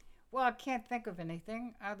 Well, I can't think of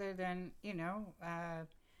anything other than,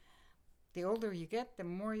 the older you get, the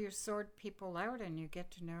more you sort people out and you get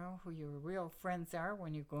to know who your real friends are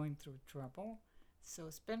when you're going through trouble. So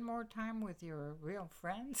spend more time with your real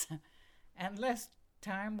friends and less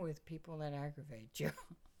time with people that aggravate you.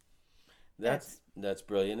 That's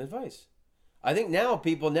brilliant advice. I think now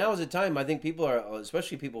is the time. I think people are,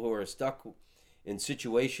 especially people who are stuck in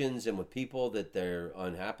situations and with people that they're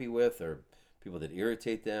unhappy with or people that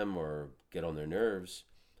irritate them or get on their nerves.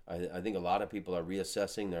 I think a lot of people are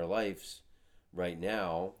reassessing their lives right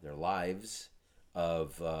now, their lives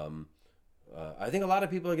of, I think a lot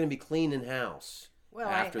of people are going to be cleaning house Well,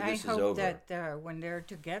 after I this is hope over. that when they're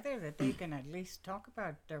together that they can at least talk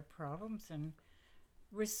about their problems and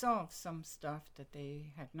resolve some stuff that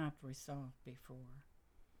they had not resolved before.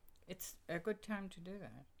 It's a good time to do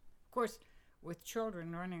that. Of course, with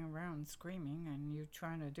children running around screaming and you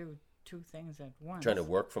trying to do two things at once. Trying to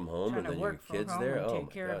work from home Trying and to then your work from kids home there. and Oh take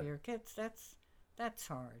my care God. of your kids. That's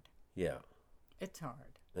hard. Yeah, It's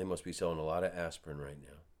hard. they must be selling a lot of aspirin right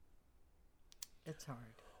now. It's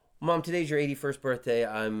hard. Mom, today's your 81st birthday.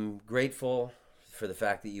 I'm grateful for the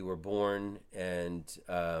fact that you were born, and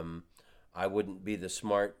I wouldn't be the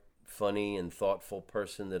smart, funny, and thoughtful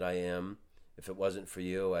person that I am if it wasn't for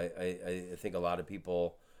you. I think a lot of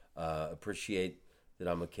people appreciate that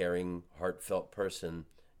I'm a caring, heartfelt person,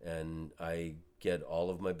 and I get all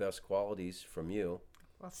of my best qualities from you.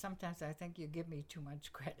 Well, sometimes I think you give me too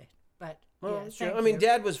much credit. But Well, yeah, sure. thank I mean, you.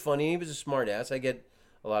 Dad was funny. He was a smart ass. I get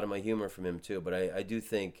a lot of my humor from him too. But I do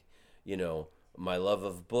think, my love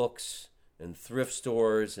of books and thrift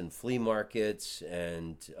stores and flea markets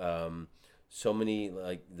and so many,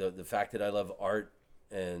 like the fact that I love art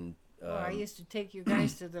and. Well, I used to take you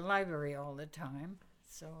guys to the library all the time,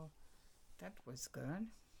 so that was good.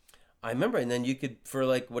 I remember, and then you could, for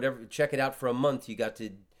like whatever, check it out for a month, you got to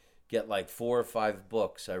get like 4 or 5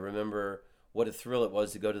 books. I remember what a thrill it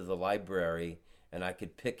was to go to the library, and I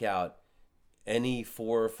could pick out any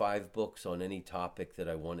 4 or 5 books on any topic that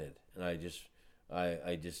I wanted. And I just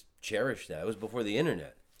cherished that. It was before the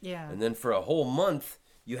internet. Yeah. And then for a whole month,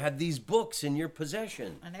 you had these books in your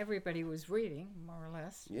possession. And everybody was reading, more or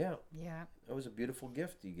less. Yeah. Yeah. That was a beautiful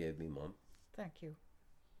gift you gave me, Mom. Thank you.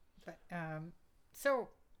 But so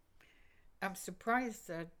I'm surprised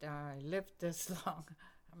that I lived this long.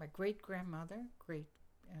 I'm a great-grandmother,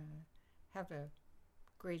 have a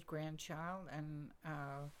great-grandchild, and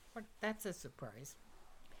that's a surprise.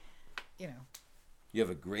 You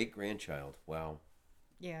have a great-grandchild. Wow.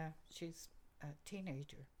 Yeah, she's a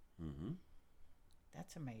teenager. Mm-hmm.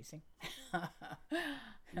 That's amazing.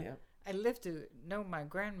 Yeah. I lived to know my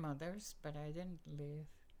grandmothers, but I didn't live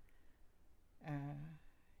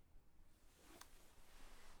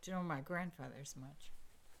to know my grandfathers much.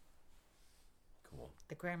 Cool.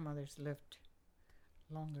 The grandmothers lived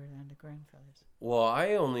longer than the grandfathers. Well,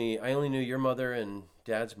 I only knew your mother and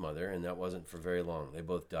Dad's mother, and that wasn't for very long. They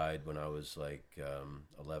both died when I was like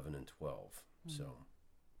 11 and 12. So,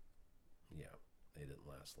 yeah, they didn't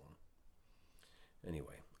last long.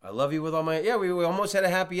 Anyway, I love you with all my... Yeah, we almost had a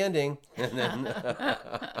happy ending. And then,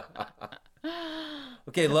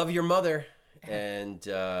 okay, love your mother. And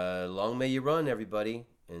long may you run, everybody.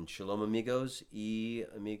 And shalom, amigos,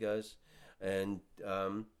 amigas. And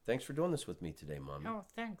thanks for doing this with me today, Mom. Oh,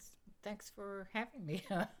 thanks. Thanks for having me.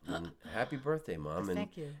 And happy birthday, Mom. And,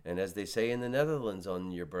 thank you. And as they say in the Netherlands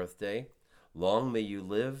on your birthday, long may you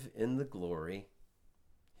live in the glory.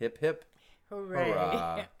 Hip, hip. Hooray.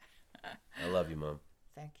 Hurrah. I love you, Mom.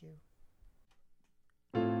 Thank you.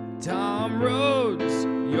 Tom Rhodes,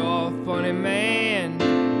 you're a funny man.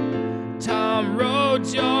 Tom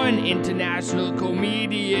Rhodes, you're an international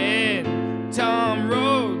comedian. Tom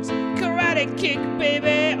Rhodes, karate kick,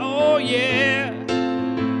 baby, oh yeah.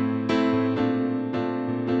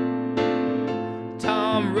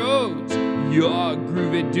 Tom Rhodes, you're a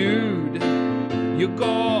groovy dude. You go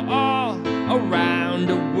all around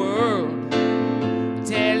the world,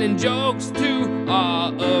 telling jokes to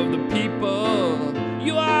all of the people.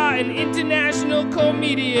 You are an international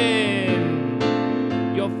comedian.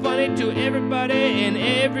 You're funny to everybody in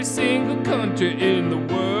every single country in the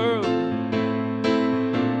world.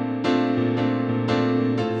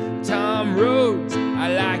 Tom Rhodes, I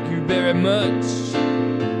like you very much.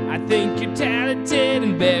 I think you're talented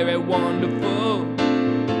and very wonderful.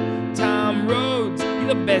 Tom Rhodes, you're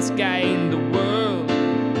the best guy in the world.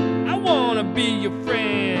 I wanna be your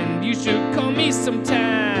friend, you should call me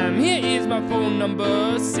sometime. Here is my phone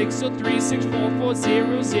number,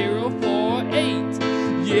 603-644-0048.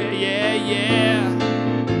 Yeah, yeah, yeah.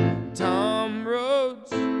 Tom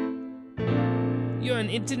Rhodes, you're an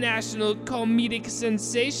international comedic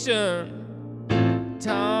sensation.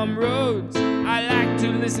 Tom Rhodes, I like to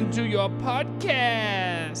listen to your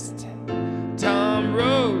podcast. Tom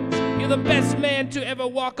Rhodes, you're the best man to ever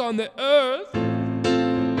walk on the earth.